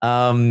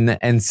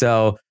 And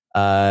so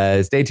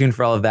stay tuned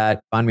for all of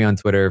that. Find me on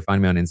Twitter.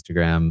 Find me on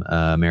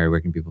Instagram. Mary,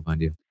 where can people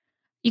find you?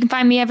 You can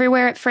find me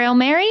everywhere at Frail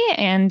Mary.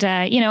 And,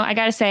 I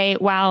got to say,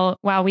 while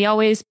we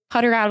always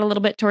putter out a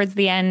little bit towards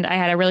the end, I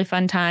had a really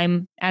fun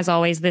time, as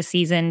always, this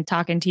season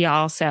talking to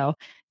y'all. So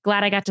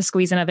glad I got to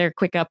squeeze another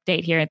quick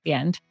update here at the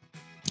end.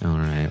 All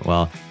right.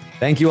 Well,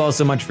 thank you all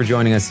so much for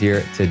joining us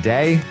here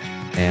today.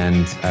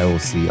 And I will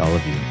see all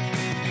of you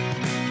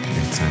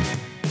next time.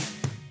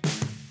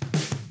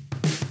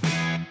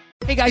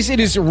 Hey guys, it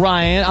is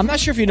Ryan. I'm not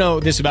sure if you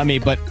know this about me,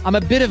 but I'm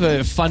a bit of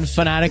a fun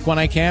fanatic when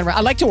I can. I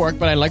like to work,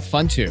 but I like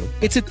fun too.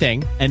 It's a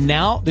thing. And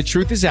now the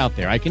truth is out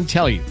there. I can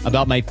tell you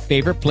about my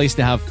favorite place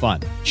to have fun.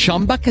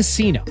 Chumba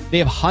Casino. They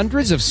have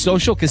hundreds of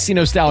social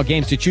casino style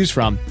games to choose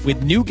from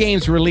with new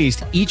games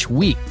released each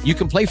week. You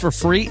can play for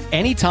free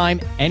anytime,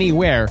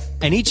 anywhere.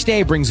 And each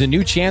day brings a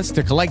new chance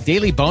to collect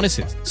daily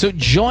bonuses. So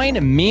join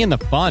me in the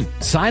fun.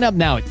 Sign up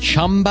now at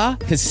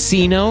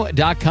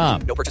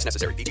ChumbaCasino.com. No purchase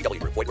necessary. VGW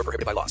Group. Void where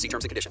prohibited by law. See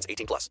terms and conditions.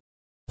 18+.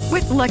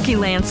 With Lucky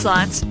Land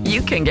Slots,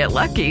 you can get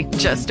lucky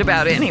just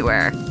about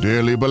anywhere.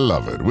 Dearly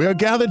beloved, we are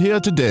gathered here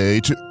today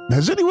to...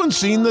 Has anyone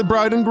seen the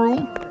bride and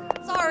groom?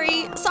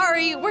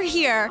 Sorry, we're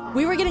here.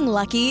 We were getting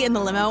lucky in the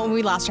limo and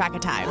we lost track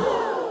of time.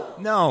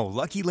 No,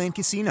 Lucky Land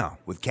Casino,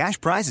 with cash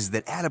prizes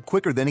that add up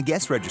quicker than a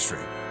guest registry.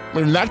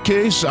 In that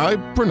case, I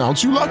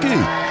pronounce you lucky.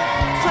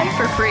 Play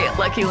for free at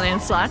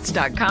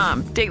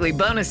LuckyLandSlots.com. Daily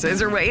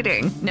bonuses are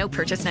waiting. No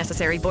purchase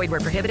necessary. Void where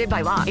prohibited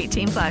by law.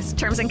 18+.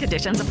 Terms and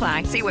conditions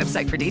apply. See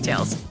website for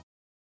details.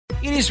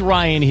 It is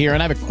Ryan here,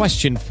 and I have a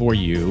question for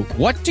you.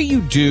 What do you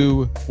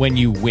do when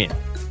you win?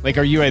 Like,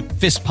 are you a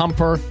fist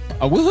pumper,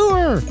 a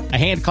woohooer, a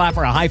hand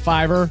clapper, a high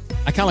fiver?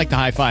 I kind of like the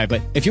high five,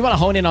 but if you want to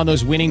hone in on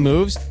those winning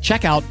moves,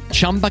 check out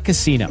Chumba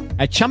Casino.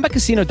 At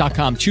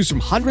ChumbaCasino.com, choose from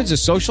hundreds of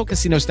social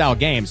casino style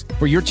games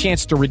for your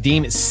chance to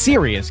redeem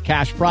serious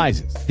cash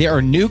prizes. There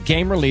are new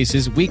game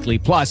releases weekly,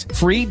 plus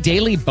free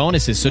daily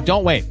bonuses. So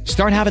don't wait.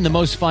 Start having the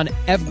most fun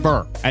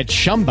ever at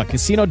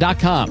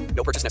ChumbaCasino.com.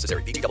 No purchase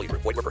necessary. VGW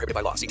Group. Void where prohibited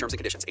by law. See terms and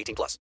conditions.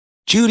 18+.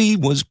 Judy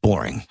was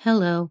boring.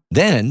 Hello.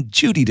 Then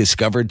Judy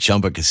discovered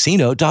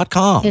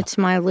ChumbaCasino.com. It's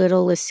my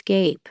little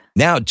escape.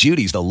 Now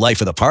Judy's the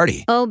life of the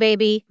party. Oh,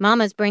 baby,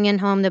 mama's bringing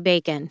home the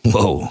bacon.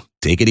 Whoa,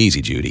 take it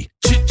easy, Judy.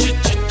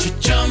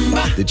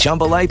 The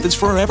Chumba life is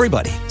for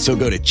everybody. So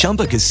go to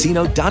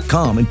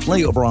ChumbaCasino.com and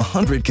play over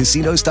 100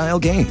 casino-style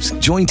games.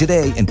 Join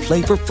today and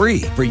play for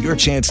free for your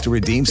chance to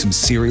redeem some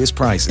serious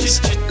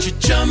prizes.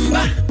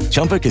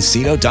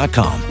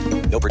 ChumbaCasino.com.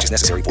 No purchase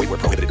necessary. Void where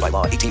prohibited by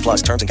law.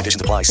 18+. Terms and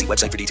conditions apply. See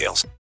website for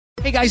details.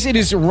 Hey guys, it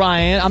is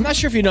Ryan. I'm not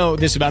sure if you know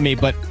this about me,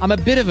 but I'm a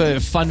bit of a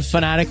fun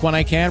fanatic when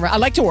I can. I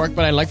like to work,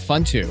 but I like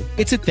fun too.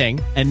 It's a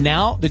thing. And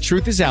now the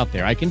truth is out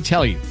there. I can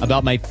tell you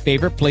about my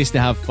favorite place to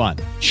have fun.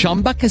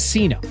 Chumba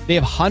Casino. They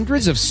have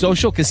hundreds of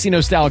social casino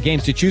style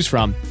games to choose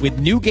from with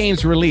new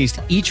games released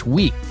each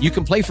week. You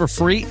can play for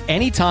free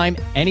anytime,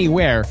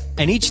 anywhere.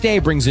 And each day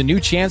brings a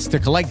new chance to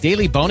collect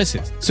daily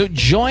bonuses. So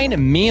join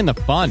me in the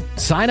fun.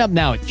 Sign up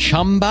now at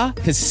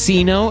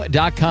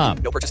ChumbaCasino.com.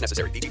 No purchase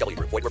necessary. VGW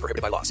Group. Void where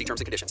prohibited by law. See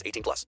terms and conditions.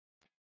 18+.